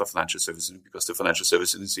out of the financial service industry, because the financial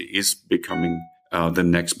service industry is becoming the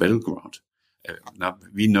next battleground. Now,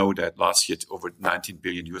 we know that last year, over $19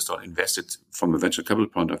 billion invested from a venture capital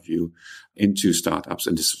point of view into startups,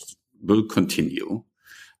 and this will continue.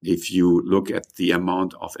 If you look at the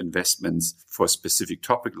amount of investments for a specific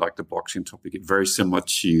topic like the blockchain topic, it's very similar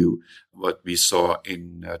to what we saw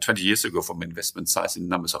in 20 years ago from investment size in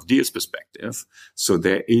numbers of deals perspective. So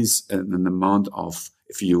there is an amount of,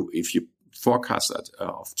 if you forecast that,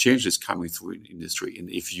 of changes coming through in industry, and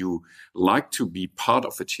if you like to be part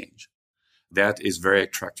of a change, that is very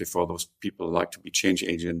attractive for those people who like to be change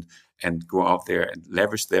agent and go out there and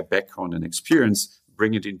leverage their background and experience,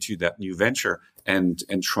 bring it into that new venture and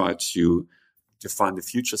try to define the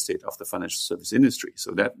future state of the financial service industry.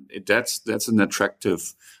 So that's an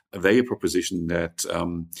attractive value proposition that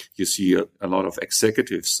you see a lot of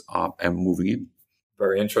executives are moving in.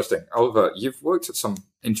 Very interesting. Oliver, you've worked at some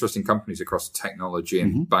interesting companies across technology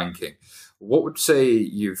and banking. What would say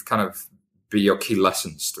you've kind of be your key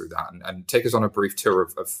lessons through that, and take us on a brief tour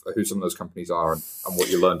of who some of those companies are and what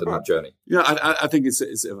you learned in that journey? Yeah, I think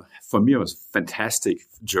for me, it was a fantastic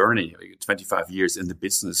journey. 25 years in the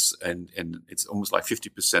business, and it's almost like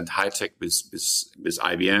 50% high tech with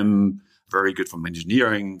IBM, very good from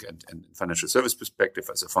engineering and financial service perspective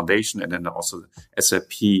as a foundation, and then also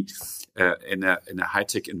SAP in a high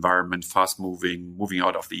tech environment, fast moving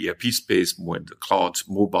out of the ERP space, more in the cloud,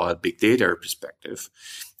 mobile, big data perspective.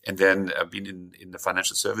 And then been in the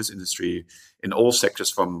financial service industry in all sectors,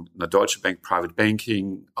 from the Deutsche Bank private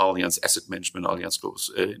banking, Allianz Asset Management, Allianz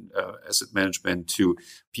Asset Management, to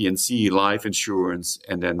PNC life insurance,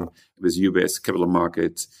 and then with UBS capital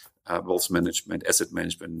market, wealth management, asset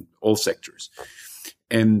management, all sectors.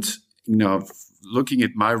 And looking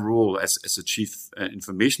at my role as a chief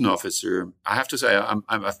information officer, I have to say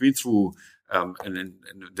I've been through an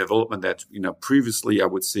development that previously I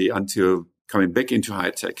would say until coming back into high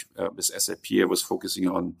tech with SAP, I was focusing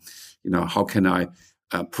on, how can I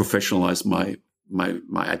professionalize my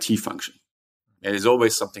IT function? And it's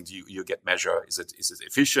always something you get measure. Is it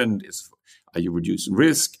efficient? Are you reducing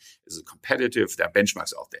risk? Is it competitive? There are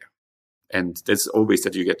benchmarks out there, and there's always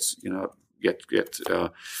that you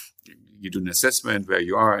you do an assessment where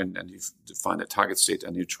you are, and you define a target state,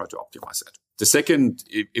 and you try to optimize that. The second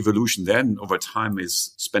evolution then over time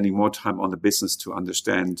is spending more time on the business to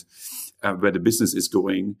understand where the business is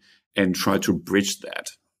going and try to bridge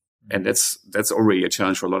that. And that's already a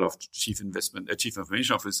challenge for a lot of chief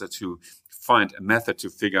information officer to find a method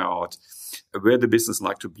to figure out where the business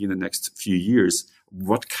like to be in the next few years,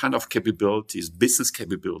 what kind of capabilities, business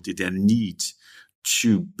capability they need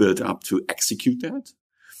to build up to execute that.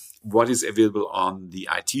 What is available on the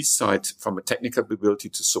IT side from a technical ability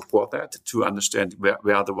to support that, to understand where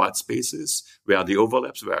are the white spaces, where are the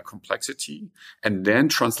overlaps, where are complexity, and then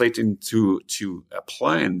translate into a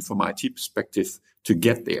plan from IT perspective to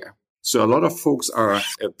get there. So a lot of folks are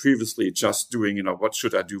previously just doing, what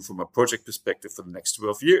should I do from a project perspective for the next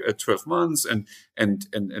 12 months and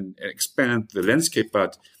expand the landscape.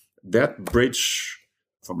 But that bridge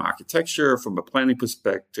from architecture, from a planning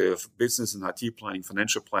perspective, business and IT planning,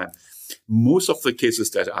 financial plan, most of the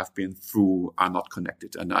cases that I've been through are not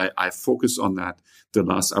connected. And I focus on that the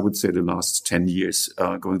last 10 years,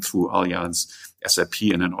 going through Allianz,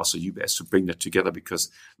 SAP, and then also UBS to bring that together, because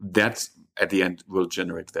that at the end will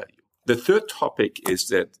generate value. The third topic is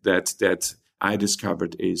that I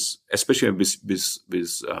discovered is, especially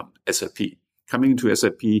with SAP. Coming into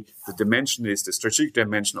SAP, the dimension is the strategic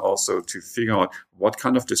dimension also to figure out what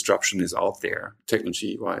kind of disruption is out there,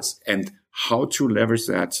 technology-wise, and how to leverage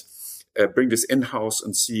that, bring this in-house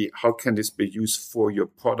and see how can this be used for your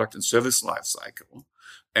product and service life cycle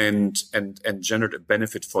and generate a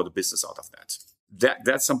benefit for the business out of that.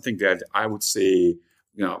 That's something that I would say,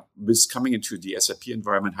 with coming into the SAP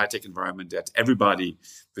environment, high-tech environment, that everybody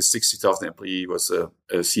with 60,000 employees was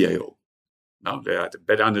a CIO. Now they had a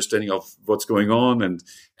better understanding of what's going on,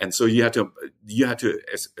 and so you had to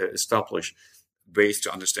establish ways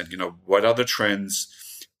to understand, what are the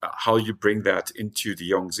trends, how you bring that into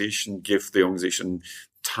the organization, give the organization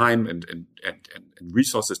time and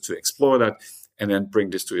resources to explore that, and then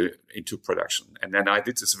bring this into production. And then I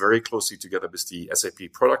did this very closely together with the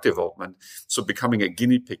SAP product development. So becoming a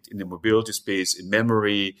guinea pig in the mobility space, in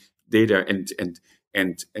memory, data,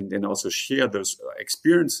 and then also share those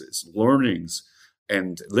experiences, learnings,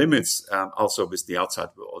 and limits also with the outside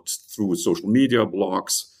world through social media,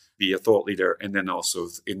 blogs, be a thought leader, and then also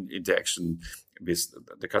in interaction with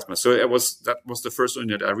the customer. So that was the first thing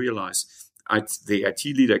that I realized. The IT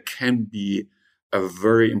leader can be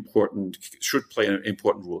should play an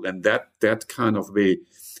important role. And that kind of way,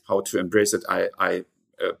 how to embrace it, I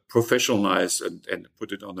professionalize and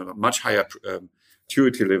put it on a much higher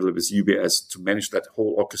maturity level with UBS to manage that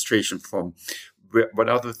whole orchestration from what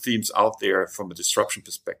are the themes out there from a disruption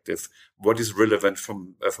perspective, what is relevant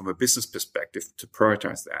from a business perspective, to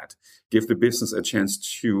prioritize that, give the business a chance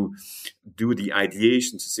to do the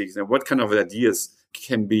ideation, to see what kind of ideas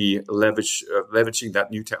can be leveraging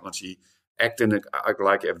that new technology, act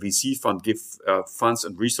like a VC fund, give funds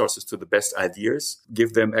and resources to the best ideas,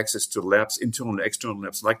 give them access to labs, internal and external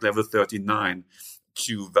labs, like Level 39,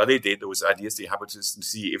 to validate those ideas, the hypothesis, and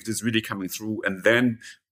see if this is really coming through, and then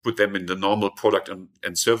put them in the normal product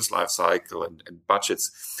and service life cycle and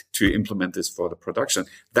budgets to implement this for the production.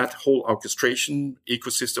 That whole orchestration,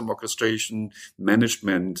 ecosystem orchestration,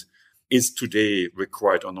 management is today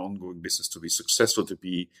required on ongoing business to be successful, to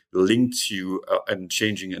be linked to a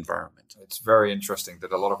changing environment. It's very interesting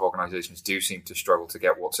that a lot of organizations do seem to struggle to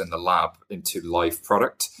get what's in the lab into live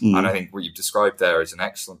product. Mm. And I think what you've described there is an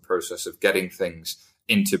excellent process of getting things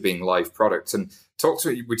into being live products. And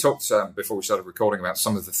we talked before we started recording about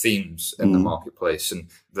some of the themes in the marketplace, and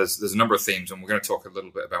there's a number of themes, and we're going to talk a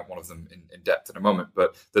little bit about one of them in depth in a moment.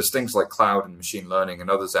 But there's things like cloud and machine learning and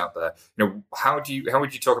others out there. How would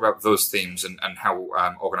you talk about those themes and how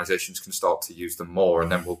organizations can start to use them more?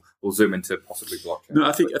 And then we'll zoom into possibly blockchain. No,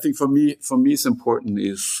 I think for me it's important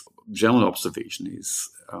is general observation is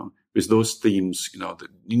with those themes, the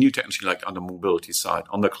new technology like on the mobility side,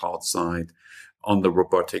 on the cloud side, on the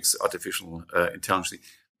robotics, artificial intelligence.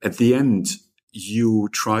 At the end, you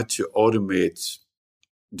try to automate,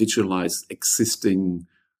 digitalize existing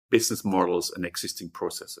business models and existing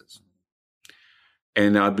processes.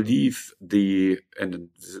 And I believe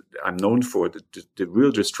I'm known for the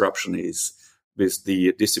real disruption is with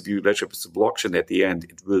the distributed ledger, with the blockchain at the end,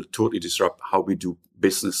 it will totally disrupt how we do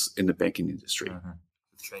business in the banking industry. Mm-hmm.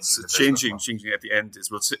 Changing at the end is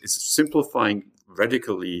simplifying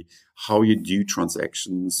radically how you do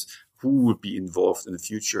transactions, who would be involved in the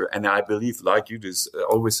future. And I believe, like you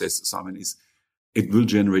always says, Simon, is it will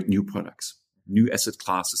generate new products, new asset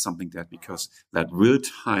classes, something because that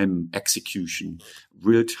real-time execution,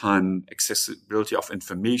 real-time accessibility of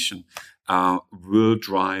information will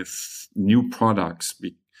drive new products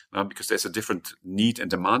because there's a different need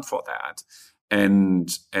and demand for that. And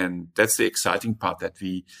that's the exciting part, that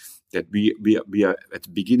we are at the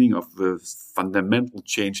beginning of the fundamental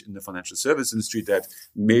change in the financial service industry that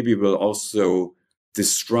maybe will also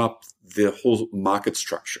disrupt the whole market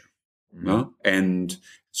structure, and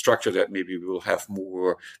structure that maybe we will have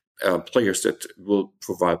more players that will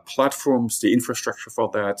provide platforms, the infrastructure for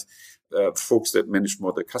that, folks that manage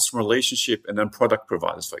more the customer relationship, and then product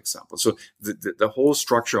providers, for example. So the whole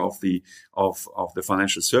structure of the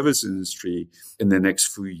financial service industry in the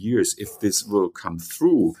next few years, if this will come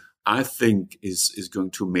through, I think is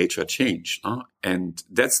going to major change. And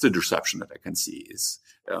that's the disruption that I can see is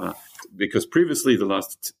because previously the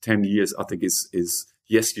last 10 years, I think is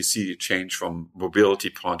yes, you see a change from mobility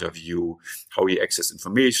point of view, how you access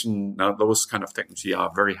information. Now those kind of technology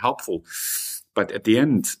are very helpful, but at the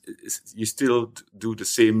end, you still do the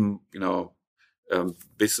same,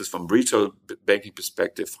 business from retail banking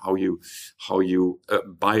perspective, how you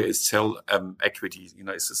buy and sell equity.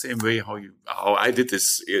 It's the same way how I did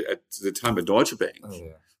this at the time at Deutsche Bank. Oh,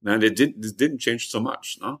 yeah. Now it didn't change so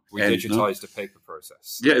much. No, we digitized a paper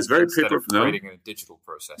process. Yeah, it's very paper. Creating a digital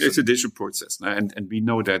process. It's a digital process, and we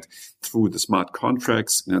know that through the smart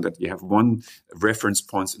contracts, that you have one reference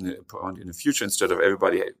point in the future instead of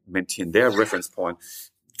everybody maintain their reference point.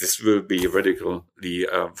 This will be radically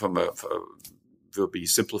will be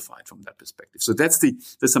simplified from that perspective. So that's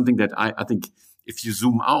something that I think. If you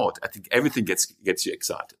zoom out, I think everything gets you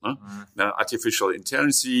excited. No? Mm-hmm. Now, artificial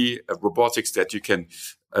intelligence, robotics, that you can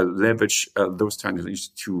leverage those kind of things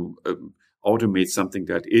to automate something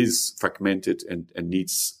that is fragmented and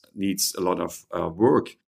needs a lot of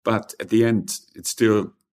work. But at the end,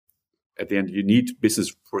 you need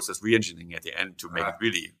business process re-engineering at the end to make it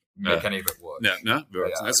really make any of it work.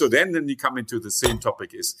 Works. Yeah. So then you come into the same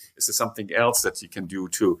topic: is there something else that you can do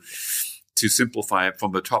to simplify it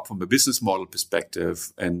from the top, from a business model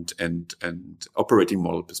perspective and operating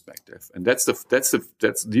model perspective, and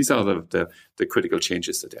these are the critical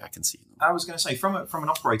changes that I can see. I was going to say from an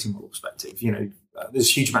operating model perspective,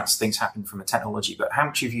 there's huge amounts of things happen from a technology, but how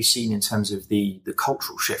much have you seen in terms of the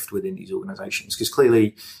cultural shift within these organizations? Because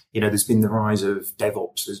clearly, there's been the rise of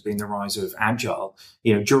DevOps, there's been the rise of Agile.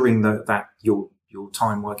 During your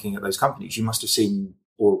time working at those companies, you must have seen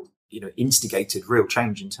or instigated real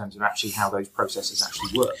change in terms of actually how those processes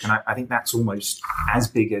actually work. And I think that's almost as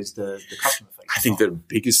big as the customer face. I think the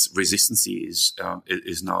biggest resistance is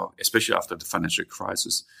now, especially after the financial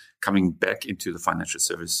crisis, coming back into the financial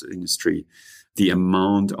service industry, the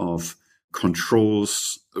amount of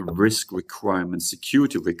controls, risk requirements,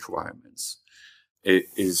 security requirements. It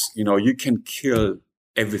is, you can kill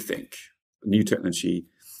everything, new technology,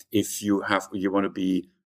 if you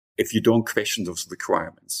don't question those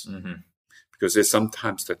requirements. Mm-hmm. Because there's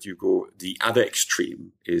sometimes that you go, the other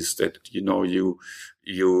extreme is that, you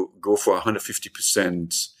go for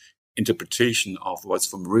 150% interpretation of what's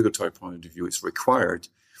from a regulatory point of view is required.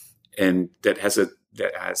 And that has, is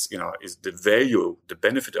the value, the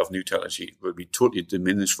benefit of new technology will be totally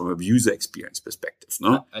diminished from a user experience perspective.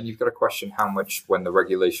 No? And you've got to question how much, when the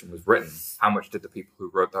regulation was written, how much did the people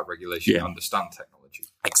who wrote that regulation understand technology?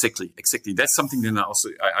 Exactly. That's something that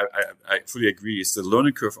I fully agree is the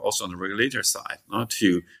learning curve also on the regulator side,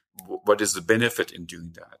 to what is the benefit in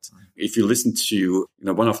doing that? Mm-hmm. If you listen to,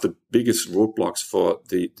 one of the biggest roadblocks for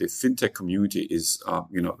the fintech community is,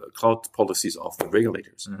 the cloud policies of the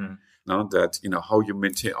regulators. Mm-hmm. Now that, how you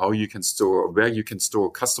maintain, how you can store, where you can store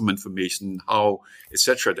customer information, how,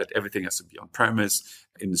 etc., that everything has to be on premise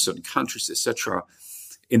in certain countries, etc.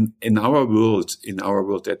 In our world,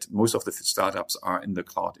 that most of the startups are in the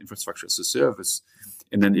cloud infrastructure as a service.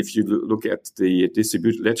 And then if you look at the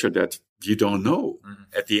distributed ledger, that you don't know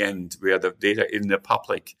at the end where the data in the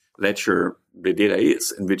public ledger, the data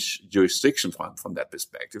is, in which jurisdiction from that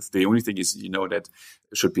perspective. The only thing is, that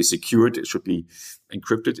it should be secured, it should be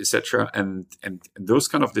encrypted, etc. And those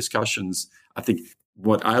kind of discussions, I think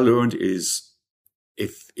what I learned is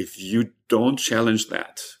if you don't challenge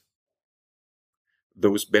that,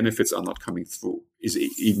 those benefits are not coming through, is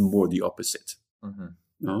even more the opposite. Mm-hmm.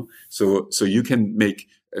 No? So you can make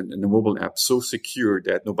a mobile app so secure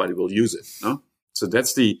that nobody will use it. No? So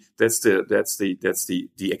that's the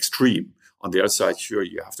extreme. On the other side, sure,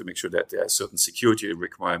 you have to make sure that there are certain security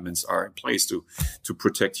requirements are in place to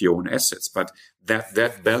protect your own assets. But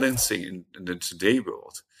that balancing in the today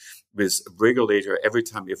world with a regulator, every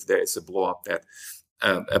time if there is a blow up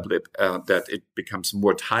a blip, that it becomes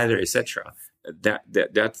more tighter, etc.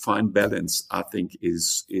 That fine balance, I think,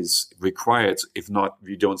 is required. If not,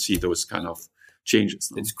 we don't see those kind of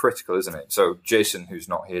changes. It's critical, isn't it? So Jason, who's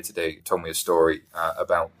not here today, told me a story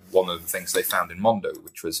about one of the things they found in Mondo,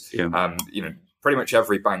 which was, pretty much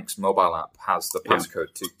every bank's mobile app has the passcode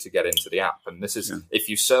to get into the app. And this is, if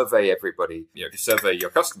you survey everybody, if you survey your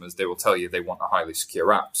customers, they will tell you they want a highly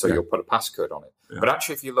secure app. So you'll put a passcode on it. Yeah. But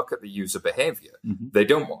actually, if you look at the user behavior, they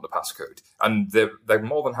don't want the passcode. And they're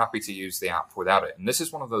more than happy to use the app without it. And this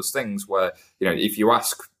is one of those things where, if you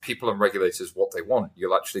ask people and regulators what they want,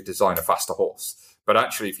 you'll actually design a faster horse. But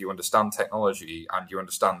actually, if you understand technology and you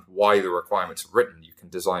understand why the requirements are written, you can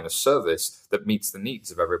design a service that meets the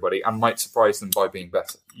needs of everybody and might surprise them by being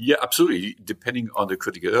better. Yeah, absolutely. Depending on the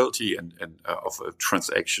criticality and of a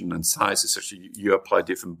transaction and size, essentially, you apply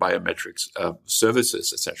different biometrics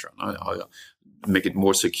services, etc. make it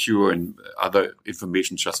more secure, and other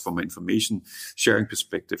information just from an information sharing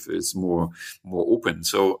perspective is more open.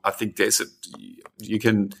 So I think you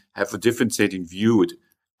can have a differentiating view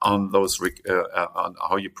on those on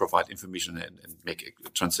how you provide information and make a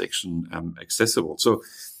transaction accessible. So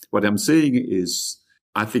what I'm saying is,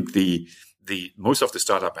 I think the most of the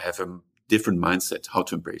startup have a different mindset how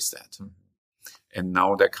to embrace that. Mm-hmm. And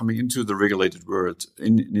now they're coming into the regulated world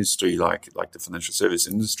in industry like the financial service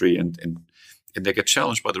industry, and they get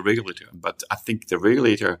challenged by the regulator. But I think the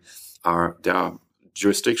regulator there are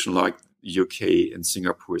jurisdictions like UK and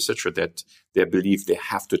Singapore, etc., that they believe they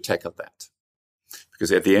have to tackle that.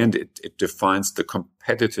 Because at the end, it defines the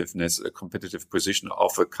competitiveness, the competitive position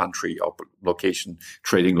of a country or location,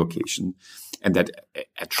 trading location, and that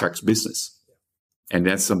attracts business. And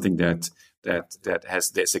that's something there's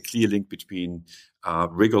a clear link between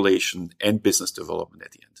regulation and business development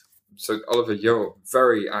at the end. So, Oliver, you're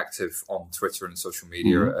very active on Twitter and social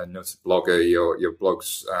media, mm-hmm. a noted blogger. Your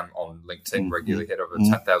blogs on LinkedIn mm-hmm. regularly hit over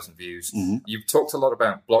 10,000 views. Mm-hmm. You've talked a lot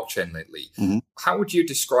about blockchain lately. Mm-hmm. How would you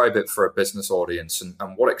describe it for a business audience, and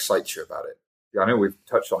what excites you about it? Yeah, I know we've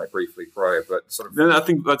touched on it briefly prior, but sort of. No, I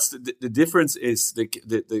think that's the difference is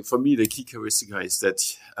for me the key characteristic is that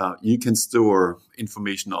you can store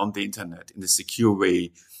information on the internet in a secure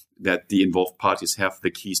way, that the involved parties have the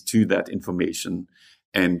keys to that information,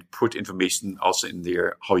 and put information also in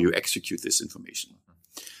there how you execute this information.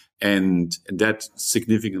 And that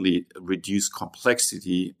significantly reduced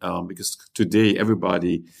complexity because today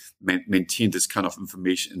everybody maintains this kind of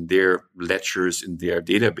information in their ledgers, in their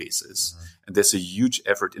databases. Mm-hmm. And there's a huge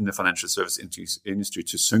effort in the financial service industry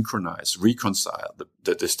to synchronize, reconcile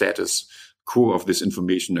the status quo of this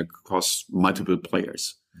information across multiple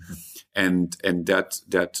players. Mm-hmm. And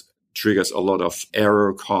that triggers a lot of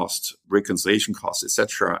error cost, reconciliation costs,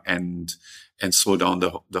 etc., and slow down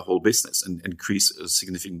the whole business and increase a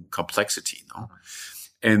significant complexity. You know?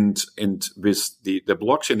 And with the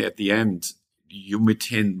blockchain at the end, you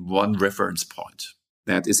maintain one reference point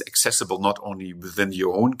that is accessible not only within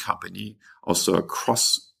your own company, also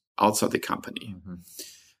across outside the company. Mm-hmm.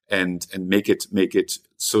 And make it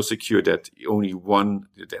so secure that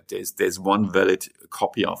there's one valid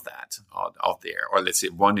copy of that out there, or let's say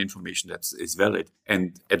one information that is valid.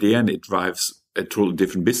 And at the end, it drives a totally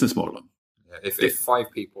different business model. Yeah, if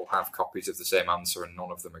 5 people have copies of the same answer and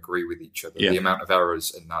none of them agree with each other, the amount of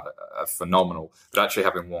errors in that are phenomenal. But actually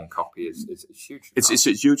having one copy is huge. It's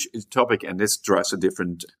a huge topic, and this drives a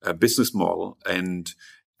different business model. And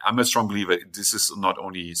I'm a strong believer this is not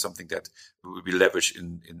only something that will be leveraged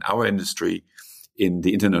in our industry, in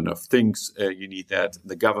the Internet of Things. You need that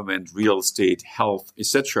the government, real estate, health,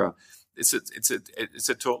 etc. It's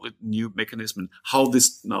a totally new mechanism. How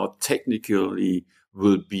this now technically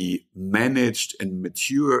will be managed and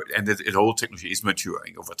mature, and it all technology is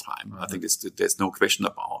maturing over time. Mm-hmm. I think there's no question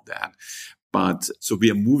about that. But so we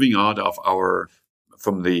are moving out of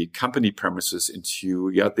from the company premises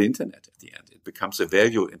into the internet at the end. It becomes a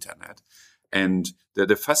value internet. And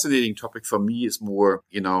the fascinating topic for me is more,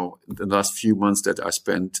 in the last few months that I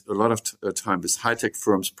spent a lot of time with high-tech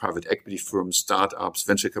firms, private equity firms, startups,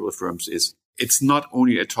 venture capital firms, it's not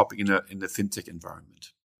only a topic in the fintech environment.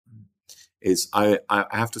 I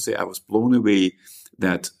have to say I was blown away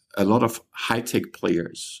that a lot of high-tech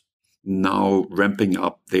players now ramping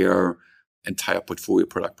up their entire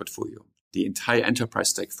product portfolio. The entire enterprise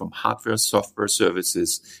stack from hardware, software,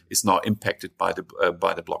 services is now impacted by the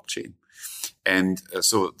blockchain. And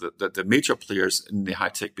so the major players in the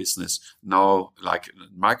high-tech business now, like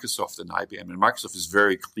Microsoft and IBM, and Microsoft is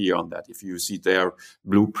very clear on that. If you see their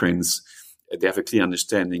blueprints, they have a clear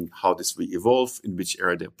understanding how this will evolve, in which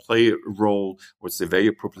area they play a role, what's the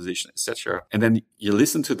value proposition, etc. And then you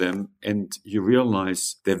listen to them and you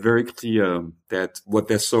realize they're very clear that what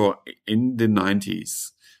they saw in the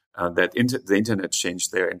 90s, that the internet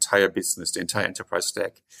changed their entire business, the entire enterprise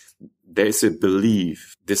stack. There's a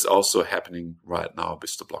belief this also happening right now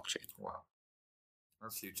with the blockchain. Wow,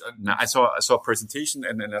 that's huge. Now I saw a presentation,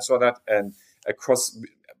 and I saw that, and across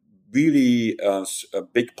really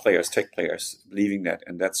big players, tech players, believing that,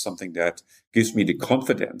 and that's something that gives me the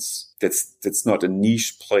confidence that's not a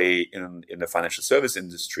niche play in the financial service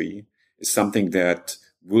industry. It's something that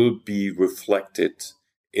will be reflected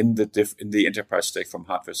in the enterprise stack from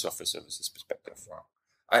hardware, software, services perspective. Wow.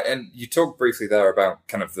 And you talked briefly there about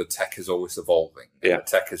kind of the tech is always evolving. Yeah. The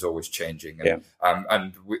tech is always changing. And,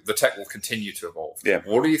 the tech will continue to evolve. Yeah.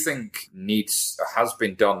 What do you think has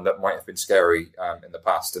been done that might have been scary in the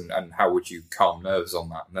past, and how would you calm nerves on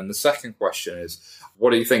that? And then the second question is,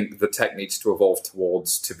 what do you think the tech needs to evolve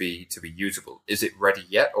towards to be usable? Is it ready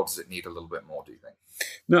yet, or does it need a little bit more, do you think?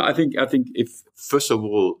 No, I think if first of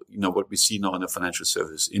all, what we see now in the financial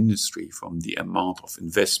service industry, from the amount of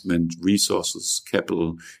investment, resources,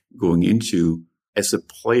 capital going into, as a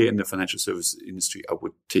player in the financial service industry, I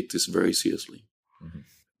would take this very seriously,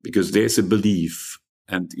 because there's a belief,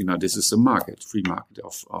 and this is a market, free market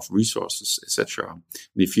of resources, etc. And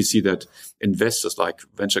if you see that investors like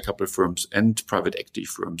venture capital firms and private equity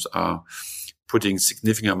firms are putting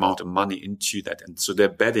significant amount of money into that, and so they're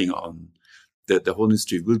betting on that the whole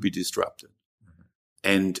industry will be disrupted.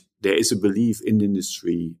 And there is a belief in the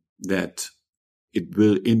industry that it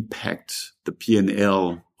will impact the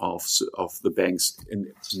P&L of the banks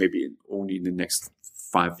maybe only in the next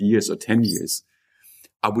 5 years or 10 years.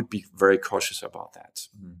 I would be very cautious about that.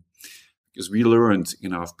 Because we learned,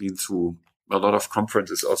 I've been through a lot of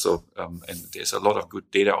conferences also, and there's a lot of good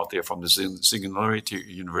data out there from the Singularity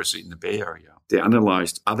University in the Bay Area. They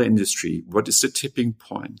analyzed other industry. What is the tipping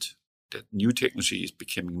point that new technology is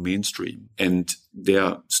becoming mainstream? And there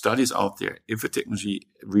are studies out there. If a technology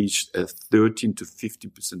reached a 13 to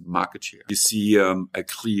 50% market share, you see a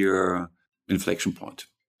clear inflection point,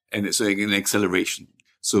 and it's an acceleration.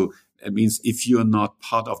 So it means if you're not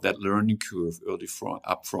part of that learning curve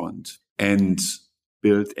upfront and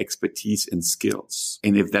build expertise and skills,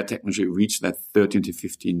 and if that technology reached that 13 to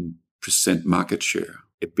 15% market share,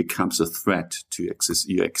 it becomes a threat to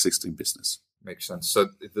your existing business. Makes sense. So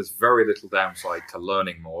there's very little downside to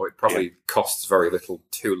learning more. It probably costs very little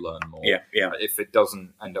to learn more. Yeah. If it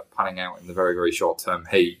doesn't end up panning out in the very, very short term,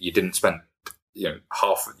 hey, you didn't spend you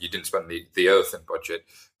didn't spend the earth in budget.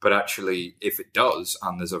 But actually, if it does,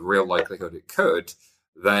 and there's a real likelihood it could,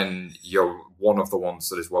 then you're one of the ones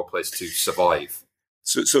that is well placed to survive.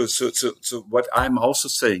 So what I'm also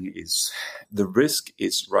saying is the risk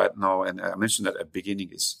is right now, and I mentioned that at the beginning,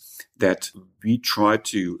 is that we try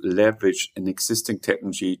to leverage an existing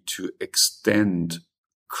technology to extend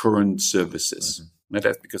current services.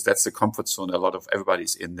 That's because that's the comfort zone. A lot of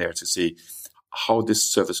everybody's in there to see how this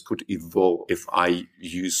service could evolve if I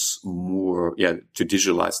use more, to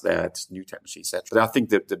digitalize that new technology, etc. But I think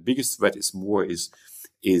that the biggest threat is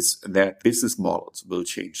that business models will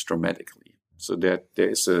change dramatically. So that there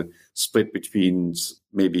is a split between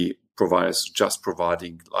maybe providers just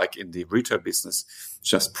providing, like in the retail business,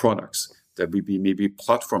 just products. There will be maybe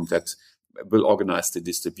platforms that will organize the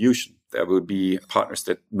distribution. There will be partners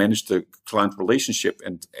that manage the client relationship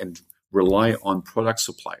and rely on product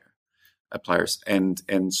suppliers. And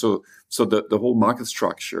so the whole market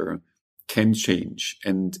structure can change.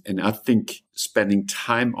 And I think spending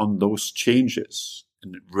time on those changes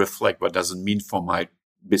and reflect what does it mean for my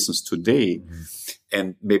business today,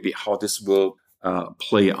 and maybe how this will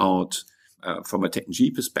play out from a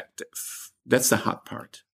technology perspective. That's the hard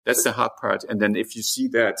part. And then if you see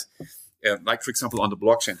that, like for example on the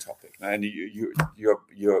blockchain topic, and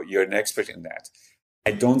you're an expert in that,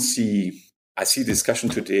 I see discussion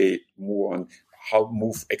today more on how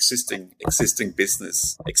move existing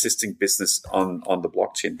business on the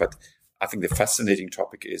blockchain. But I think the fascinating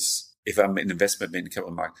topic is, if I'm an investment in the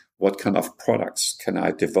capital market, what kind of products can I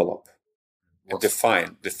develop?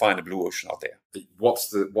 Define a blue ocean out there. What's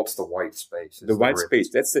the white space? The white space.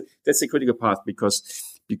 That's the critical part,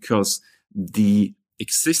 because the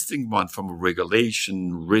existing one from a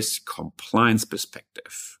regulation, risk, compliance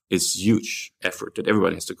perspective is huge effort that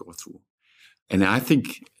everybody has to go through. And I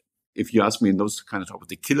think if you ask me in those kind of topics,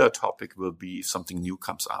 the killer topic will be if something new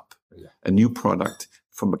comes up, a new product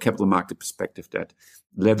from a capital market perspective that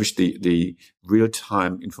leverage the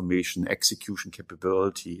real-time information, execution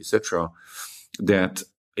capability, etc., that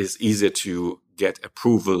is easier to get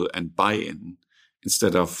approval and buy-in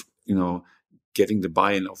instead of, getting the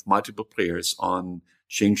buy-in of multiple players on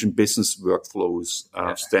changing business workflows,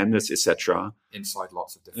 standards, etc. Inside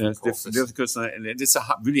lots of different courses. And it's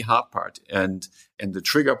a really hard part. And the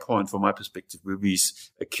trigger point from my perspective will be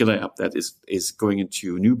a killer app that is going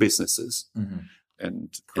into new businesses.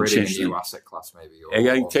 And creating a new asset class, maybe.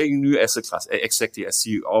 Taking a new asset class. Exactly. As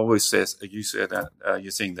you always say, you said that,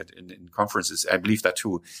 you're saying that in conferences, I believe that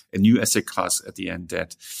too, a new asset class at the end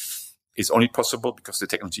that is only possible because the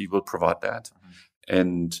technology will provide that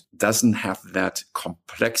and doesn't have that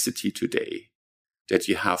complexity today that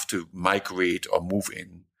you have to migrate or move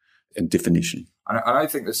in definition. And I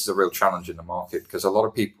think this is a real challenge in the market, because a lot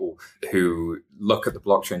of people who look at the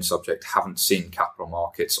blockchain subject haven't seen capital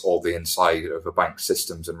markets or the inside of a bank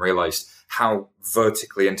systems and realized how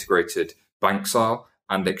vertically integrated banks are,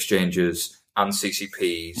 and exchanges and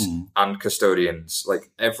CCPs and custodians.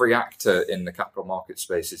 Like every actor in the capital market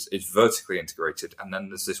space is vertically integrated. And then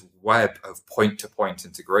there's this web of point-to-point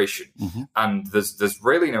integration. And there's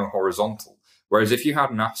really no horizontal, Whereas if you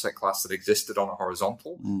had an asset class that existed on a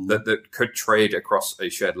horizontal that could trade across a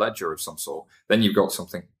shared ledger of some sort, then you've got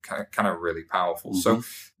something kind of really powerful. So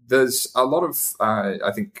there's a lot of,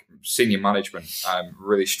 I think, senior management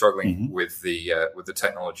really struggling with the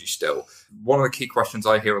technology still. One of the key questions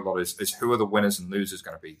I hear a lot is who are the winners and losers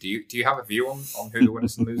going to be? Do you have a view on who the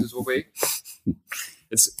winners and losers will be?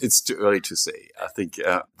 It's too early to say. I think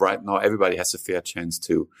right now everybody has a fair chance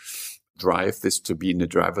to drive this, to be in the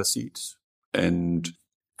driver's seat. And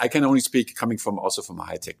I can only speak coming from a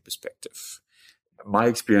high-tech perspective. My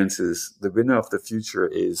experience is the winner of the future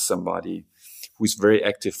is somebody who's very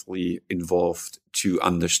actively involved to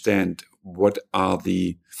understand what are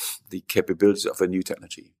the capabilities of a new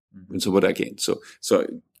technology. And so what again? So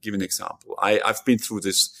give an example. I've been through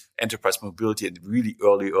this enterprise mobility at really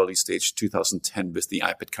early stage, 2010, with the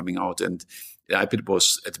iPad coming out. And the iPad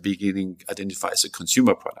was at the beginning identified as a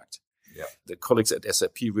consumer product. Yeah. The colleagues at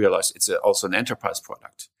SAP realized it's also an enterprise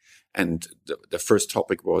product. And the first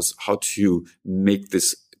topic was how to make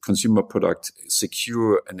this consumer product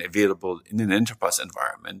secure and available in an enterprise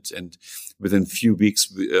environment. And within a few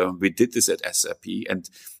weeks, we did this at SAP, and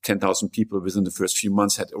 10,000 people within the first few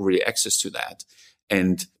months had already access to that.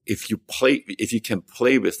 And if you can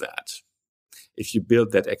play with that, if you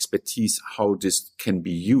build that expertise, how this can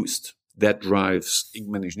be used, that drives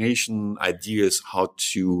imagination, ideas, how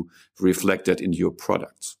to reflect that in your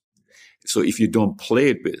product. So if you don't play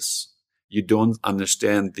it with, you don't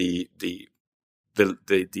understand the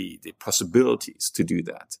possibilities to do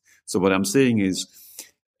that. So what I'm saying is,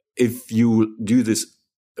 if you do this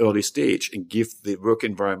early stage and give the work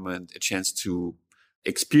environment a chance to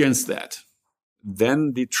experience that,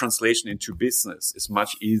 then the translation into business is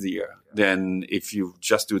much easier than if you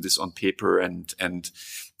just do this on paper and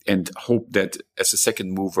hope that as a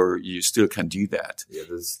second mover, you still can do that. Yeah,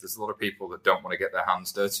 there's a lot of people that don't want to get their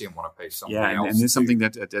hands dirty and want to pay somebody else. And there's something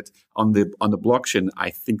that on the blockchain, I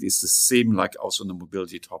think is the same, like also on the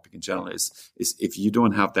mobility topic in general, is if you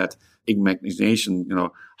don't have that imagination,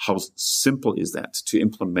 how simple is that to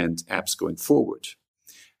implement apps going forward?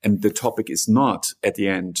 And the topic is not at the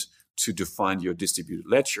end to define your distributed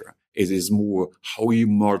ledger. It is more how you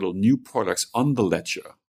model new products on the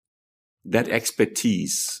ledger. That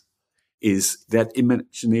expertise is that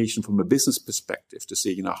imagination from a business perspective to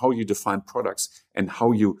say, how you define products and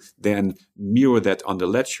how you then mirror that on the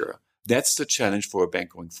ledger. That's the challenge for a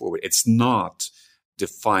bank going forward. It's not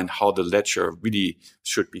define how the ledger really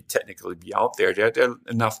should be technically be out there. There are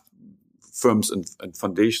enough firms and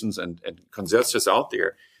foundations and consortia out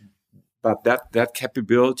there. But that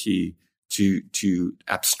capability to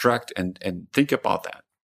abstract and think about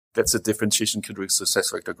that's a differentiation can reach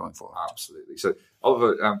success factor going forward. Absolutely. So,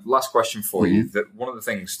 Oliver, last question for you. That one of the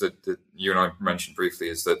things that you and I mentioned briefly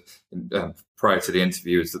is that prior to the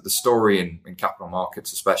interview is that the story in capital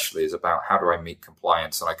markets especially is about how do I meet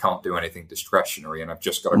compliance, and I can't do anything discretionary and I've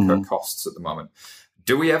just got to cut costs at the moment.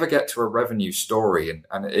 Do we ever get to a revenue story? And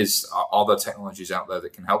are there technologies out there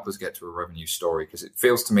that can help us get to a revenue story? Because it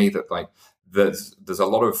feels to me that like there's a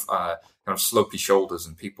lot of kind of slopey shoulders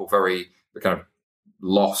and people very kind of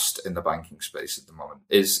lost in the banking space at the moment.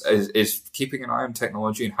 Is keeping an eye on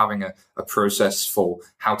technology and having a process for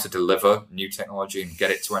how to deliver new technology and get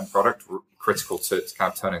it to end product critical to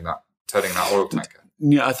kind of turning that oil tanker?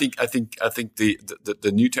 Yeah, I think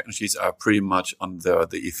the new technologies are pretty much on the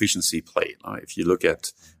efficiency plate. If you look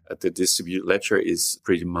at the distributed ledger, is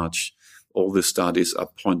pretty much all the studies are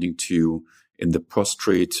pointing to in the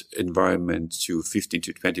post-trade environment to 15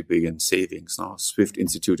 to 20 billion savings. Now, Swift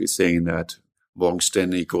Institute is saying that. Morgan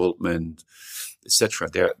Stanley, Goldman, etc.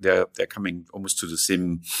 They're coming almost to the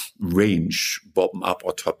same range, bottom up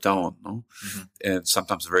or top down, no? And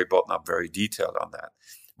sometimes very bottom up, very detailed on that.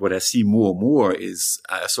 What I see more and more is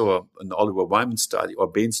I saw an Oliver Wyman study or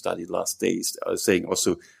Bain study last days saying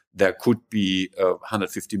also there could be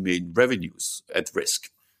 150 million revenues at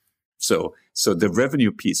risk. So the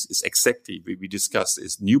revenue piece is exactly we discussed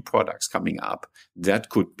is new products coming up that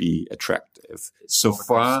could be attractive. So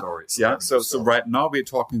far, So right now we're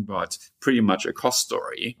talking about pretty much a cost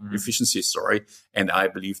story, efficiency story, and I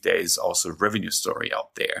believe there is also a revenue story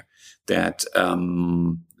out there that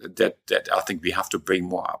I think we have to bring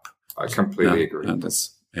more up. I completely agree.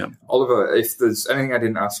 Yeah. Oliver, if there's anything I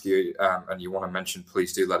didn't ask you and you want to mention,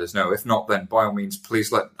 please do let us know. If not, then by all means, please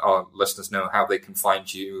let our listeners know how they can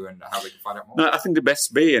find you and how they can find out more. No, I think the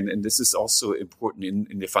best way, and this is also important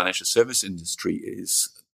in the financial service industry, is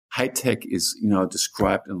high tech is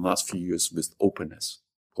described in the last few years with openness,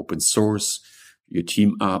 open source. You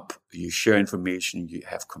team up, you share information, you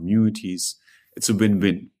have communities. It's a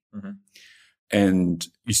win-win. And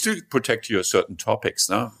you still protect your certain topics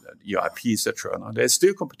now. your IP, etc. Now, there's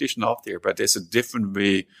still competition out there, but there's a different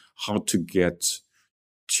way how to get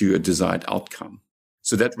to a desired outcome.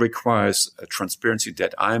 So that requires a transparency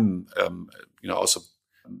that I'm, also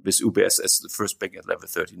with UBS as the first bank at level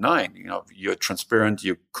 39. You're transparent,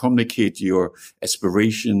 you communicate your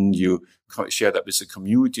aspiration, you share that with the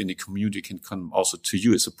community, and the community can come also to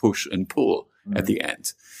you as a push and pull at the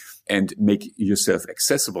end and make yourself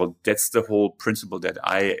accessible. That's the whole principle that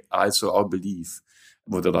I believe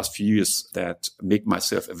over the last few years, that make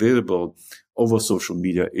myself available over social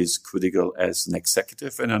media is critical as an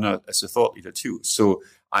executive and as a thought leader too. So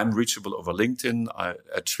I'm reachable over LinkedIn,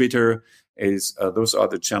 Twitter. Those are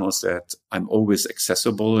the channels that I'm always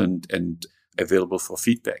accessible and available for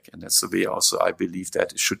feedback. And that's the way also I believe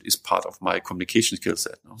that is part of my communication skill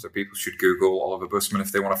set. No? So people should Google Oliver Busman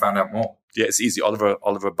if they want to find out more. Yeah, it's easy.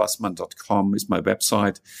 oliverbusman.com is my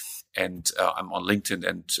website. And I'm on LinkedIn,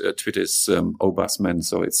 and Twitter is obusman.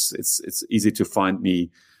 So it's easy to find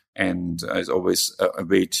me. And there's always a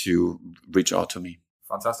way to reach out to me.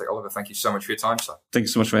 Fantastic. Oliver, thank you so much for your time, sir. Thank you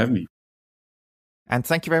so much for having me. And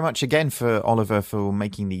thank you very much again for Oliver for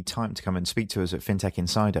making the time to come and speak to us at FinTech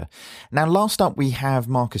Insider. Now, last up, we have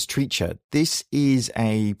Marcus Treacher. This is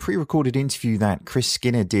a pre-recorded interview that Chris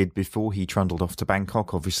Skinner did before he trundled off to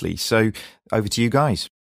Bangkok, obviously. So over to you guys.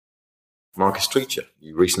 Marcus Treacher,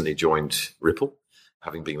 you recently joined Ripple,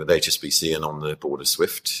 having been with HSBC and on the board of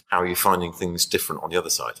Swift. How are you finding things different on the other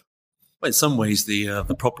side? Well, in some ways, the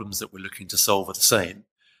problems that we're looking to solve are the same.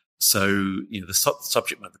 So, the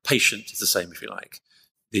subject matter, the patient is the same, if you like.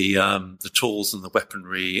 The tools and the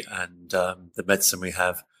weaponry and the medicine we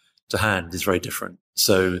have to hand is very different.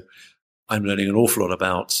 So I'm learning an awful lot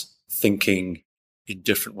about thinking in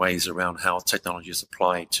different ways around how technology is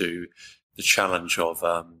applied to the challenge of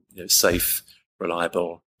safe,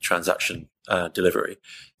 reliable transaction delivery.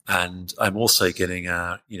 And I'm also getting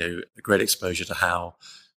a great exposure to how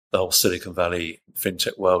the whole Silicon Valley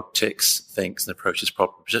fintech world ticks, thinks, and approaches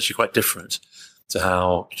problems. It's actually quite different to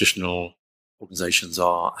how traditional organizations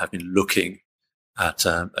have been looking at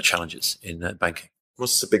challenges in banking.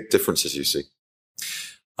 What's the big differences you see?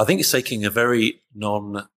 I think it's taking a very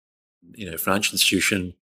financial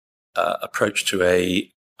institution approach to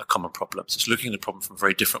a common problem. So it's looking at the problem from a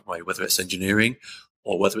very different way, whether it's engineering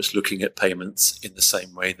or whether it's looking at payments in the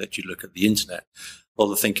same way that you look at the internet. All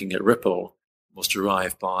the thinking at Ripple was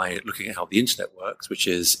derived by looking at how the internet works, which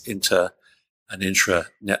is inter and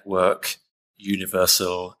intra-network,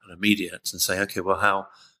 universal and immediate, and saying, okay, well, how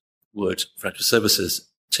would financial services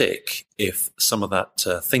tick if some of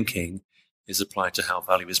that thinking is applied to how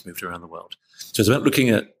value is moved around the world? So it's about looking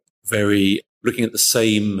at the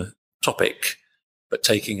same topic, but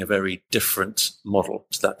taking a very different model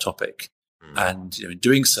to that topic. And in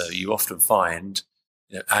doing so, you often find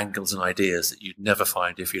angles and ideas that you'd never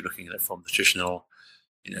find if you're looking at it from the traditional,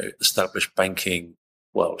 established banking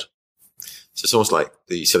world. So it's almost like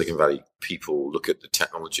the Silicon Valley people look at the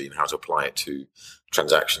technology and how to apply it to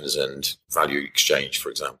transactions and value exchange, for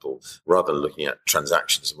example, rather than looking at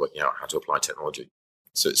transactions and working out how to apply technology.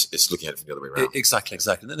 So it's looking at it from the other way around. Exactly.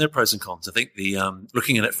 And then there are pros and cons. I think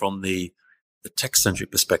looking at it from the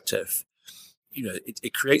tech-centric perspective,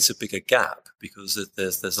 it creates a bigger gap because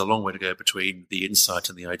there's a long way to go between the insight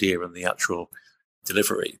and the idea and the actual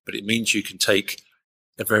delivery. But it means you can take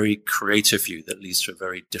a very creative view that leads to a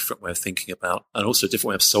very different way of thinking about and also a different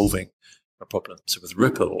way of solving a problem. So with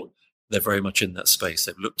Ripple, they're very much in that space.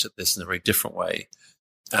 They've looked at this in a very different way.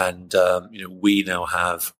 And, we now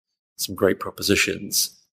have some great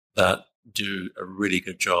propositions that do a really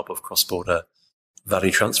good job of cross-border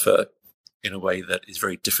value transfer in a way that is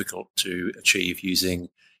very difficult to achieve using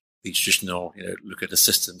the traditional, look at a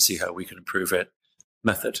system, see how we can improve it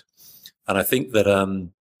method. And I think that,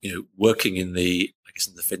 working in the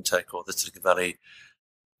fintech or the Silicon Valley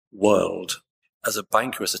world, as a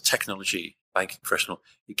banker, as a technology banking professional,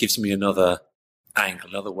 it gives me another angle,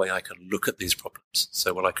 another way I can look at these problems.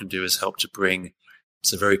 So what I can do is help to bring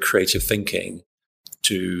some very creative thinking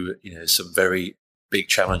to, some very big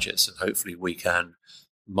challenges. And hopefully we can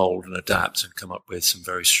mold and adapt and come up with some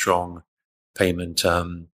very strong payment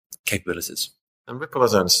capabilities. And Ripple,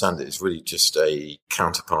 as I understand it, is really just a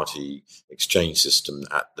counterparty exchange system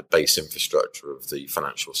at the base infrastructure of the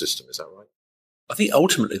financial system. Is that right? I think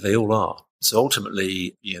ultimately they all are. So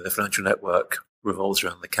ultimately, the financial network revolves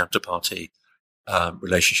around the counterparty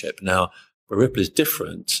relationship. Now, where Ripple is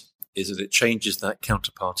different is that it changes that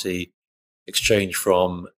counterparty exchange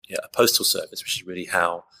from a postal service, which is really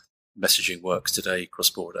how messaging works today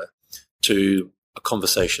cross-border, to a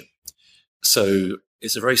conversation. So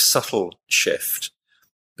it's a very subtle shift,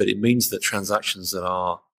 but it means that transactions that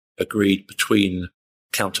are agreed between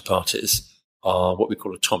counterparties are what we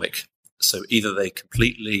call atomic. So either they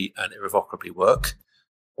completely and irrevocably work,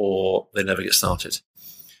 or they never get started.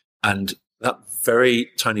 And that very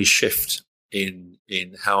tiny shift in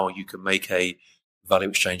how you can make a value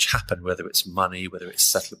exchange happen, whether it's money, whether it's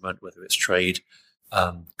settlement, whether it's trade,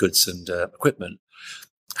 goods and equipment,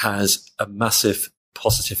 has a massive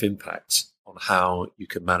positive impact on how you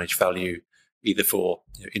can manage value, either for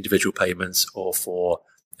individual payments or for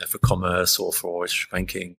commerce or for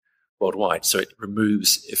banking worldwide. So it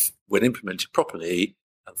removes, if when implemented properly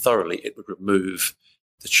and thoroughly, it would remove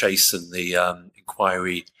the chase and the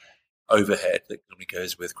inquiry overhead that normally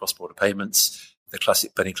goes with cross-border payments, the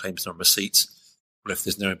classic penny claims on receipts. Well, if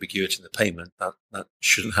there's no ambiguity in the payment, that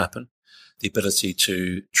shouldn't happen. The ability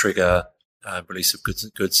to trigger release of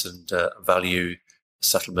goods and value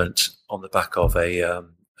settlement on the back of a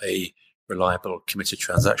reliable, committed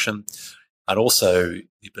transaction, and also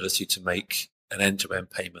the ability to make an end-to-end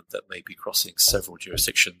payment that may be crossing several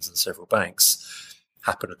jurisdictions and several banks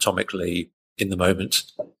happen atomically in the moment,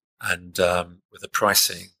 and with a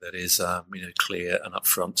pricing that is clear and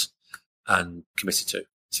upfront and committed to.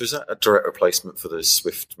 So is that a direct replacement for the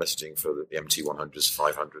SWIFT messaging for the MT100s,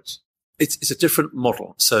 500s? It's a different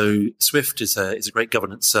model. So SWIFT is a great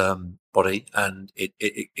governance body, and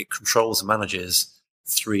it controls and manages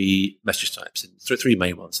three message types, and three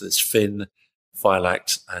main ones. So there's FIN,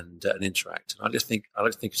 FILACT, and Interact. And I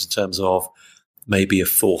like to think in terms of maybe a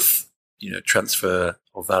fourth, transfer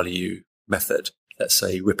of value method. Let's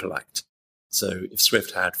say RippleAct. So if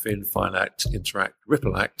SWIFT had FIN, FILACT, Interact,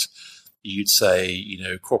 RippleAct, you'd say,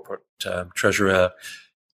 corporate treasurer,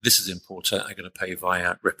 this is important, I'm going to pay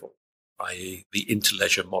via Ripple, i.e. the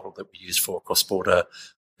interledger model that we use for cross-border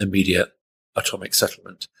immediate atomic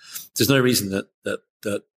settlement. There's no reason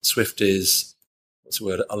that SWIFT is, what's the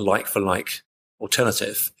word, a like-for-like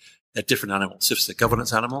alternative. They're different animals. SWIFT's a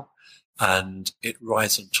governance animal, and it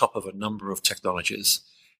rides on top of a number of technologies.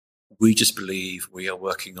 We just believe we are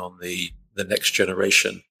working on the next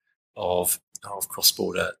generation of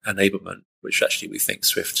cross-border enablement, which actually we think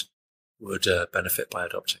SWIFT would benefit by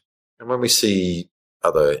adopting. And when we see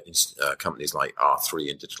other companies like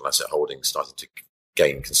R3 and Digital Asset Holdings starting to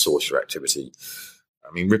gain consortia activity,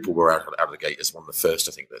 I mean, Ripple were out of the gate as one of the first,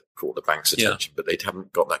 I think, that caught the bank's attention, but they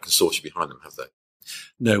haven't got that consortia behind them, have they?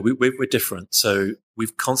 No, we're different. So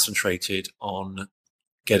we've concentrated on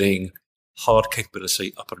getting hard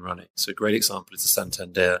capability up and running. So a great example is the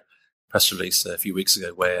Santander press release a few weeks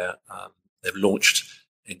ago, where they've launched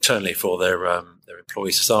internally for their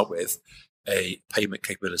employees to start with a payment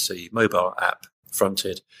capability mobile app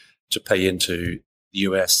fronted to pay into the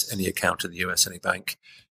US, any account in the US, any bank,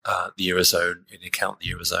 the Eurozone, any account in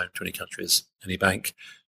the Eurozone, 20 countries, any bank,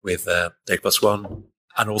 with Day Plus One,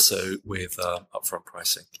 and also with upfront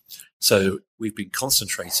pricing. So we've been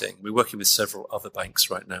concentrating. We're working with several other banks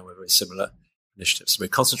right now with very similar initiatives. So we're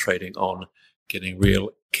concentrating on getting real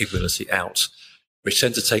capability out, which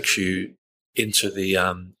then takes you into the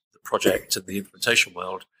project and the implementation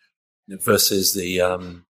world versus the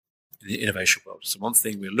innovation world. So one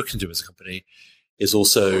thing we're looking to do as a company is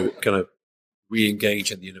also kind of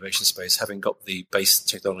re-engage in the innovation space, having got the base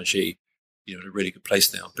technology in a really good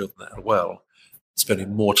place now, building that out well,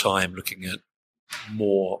 spending more time looking at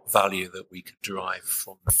more value that we could derive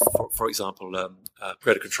from, for example,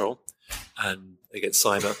 credit control and against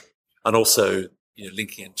cyber, and also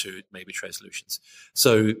linking into maybe trade solutions.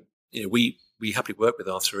 So we happily work with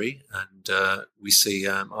R3, and we see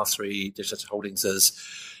R3 Digital Asset Holdings as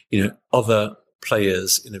other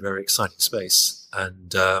players in a very exciting space,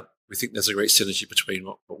 and we think there's a great synergy between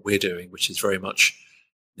what we're doing, which is very much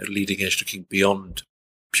leading edge, looking beyond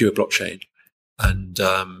pure blockchain, and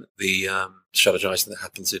the strategizing that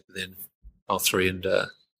happens within R3 and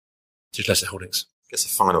Digital Asset Holdings. I guess the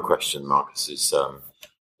final question, Marcus, is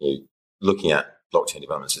looking at blockchain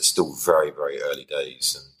developments, it's still very, very early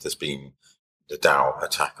days, and there's been the DAO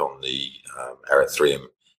attack on the Ethereum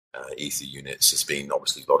Ether units. There's been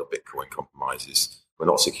obviously a lot of Bitcoin compromises. We're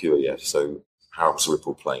not secure yet, so how's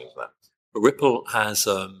Ripple playing into that? But Ripple has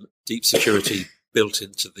deep security built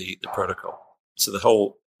into the protocol. So the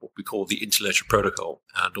whole, what we call the interledger protocol,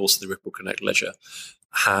 and also the Ripple Connect ledger,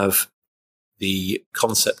 have the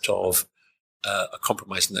concept of a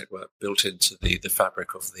compromised network built into the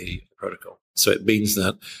fabric of the protocol. So it means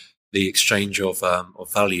that the exchange of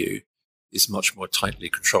value is much more tightly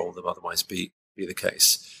controlled than otherwise be the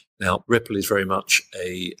case. Now, Ripple is very much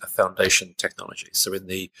a foundation technology. So in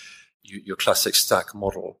your classic stack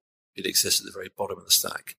model, it exists at the very bottom of the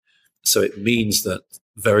stack. So it means that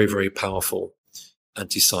very, very powerful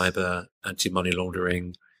anti-cyber, anti-money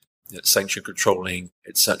laundering, sanction controlling,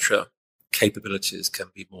 etc., capabilities can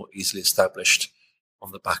be more easily established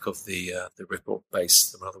on the back of the report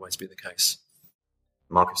base than would otherwise be the case.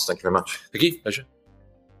 Marcus, thank you very much. Thank you. Pleasure.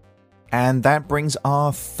 And that brings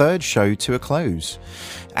our third show to a close.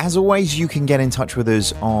 As always, you can get in touch with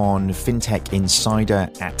us on FinTech Insider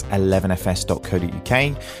at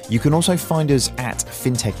 11fs.co.uk. You can also find us at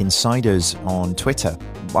FinTech Insiders on Twitter.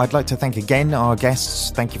 I'd like to thank again our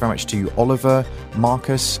guests. Thank you very much to Oliver,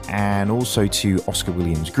 Marcus, and also to Oscar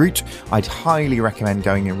Williams-Groot. I'd highly recommend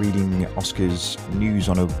going and reading Oscar's news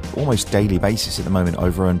on an almost daily basis at the moment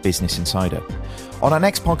over on Business Insider. On our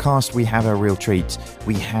next podcast, we have a real treat.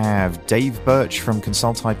 We have Dave Birch from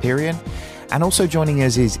Consult Hyperion, and also joining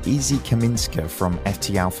us is Izzy Kaminska from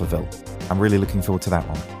FT Alphaville. I'm really looking forward to that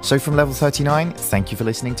one. So from Level 39, thank you for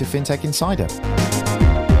listening to FinTech Insider.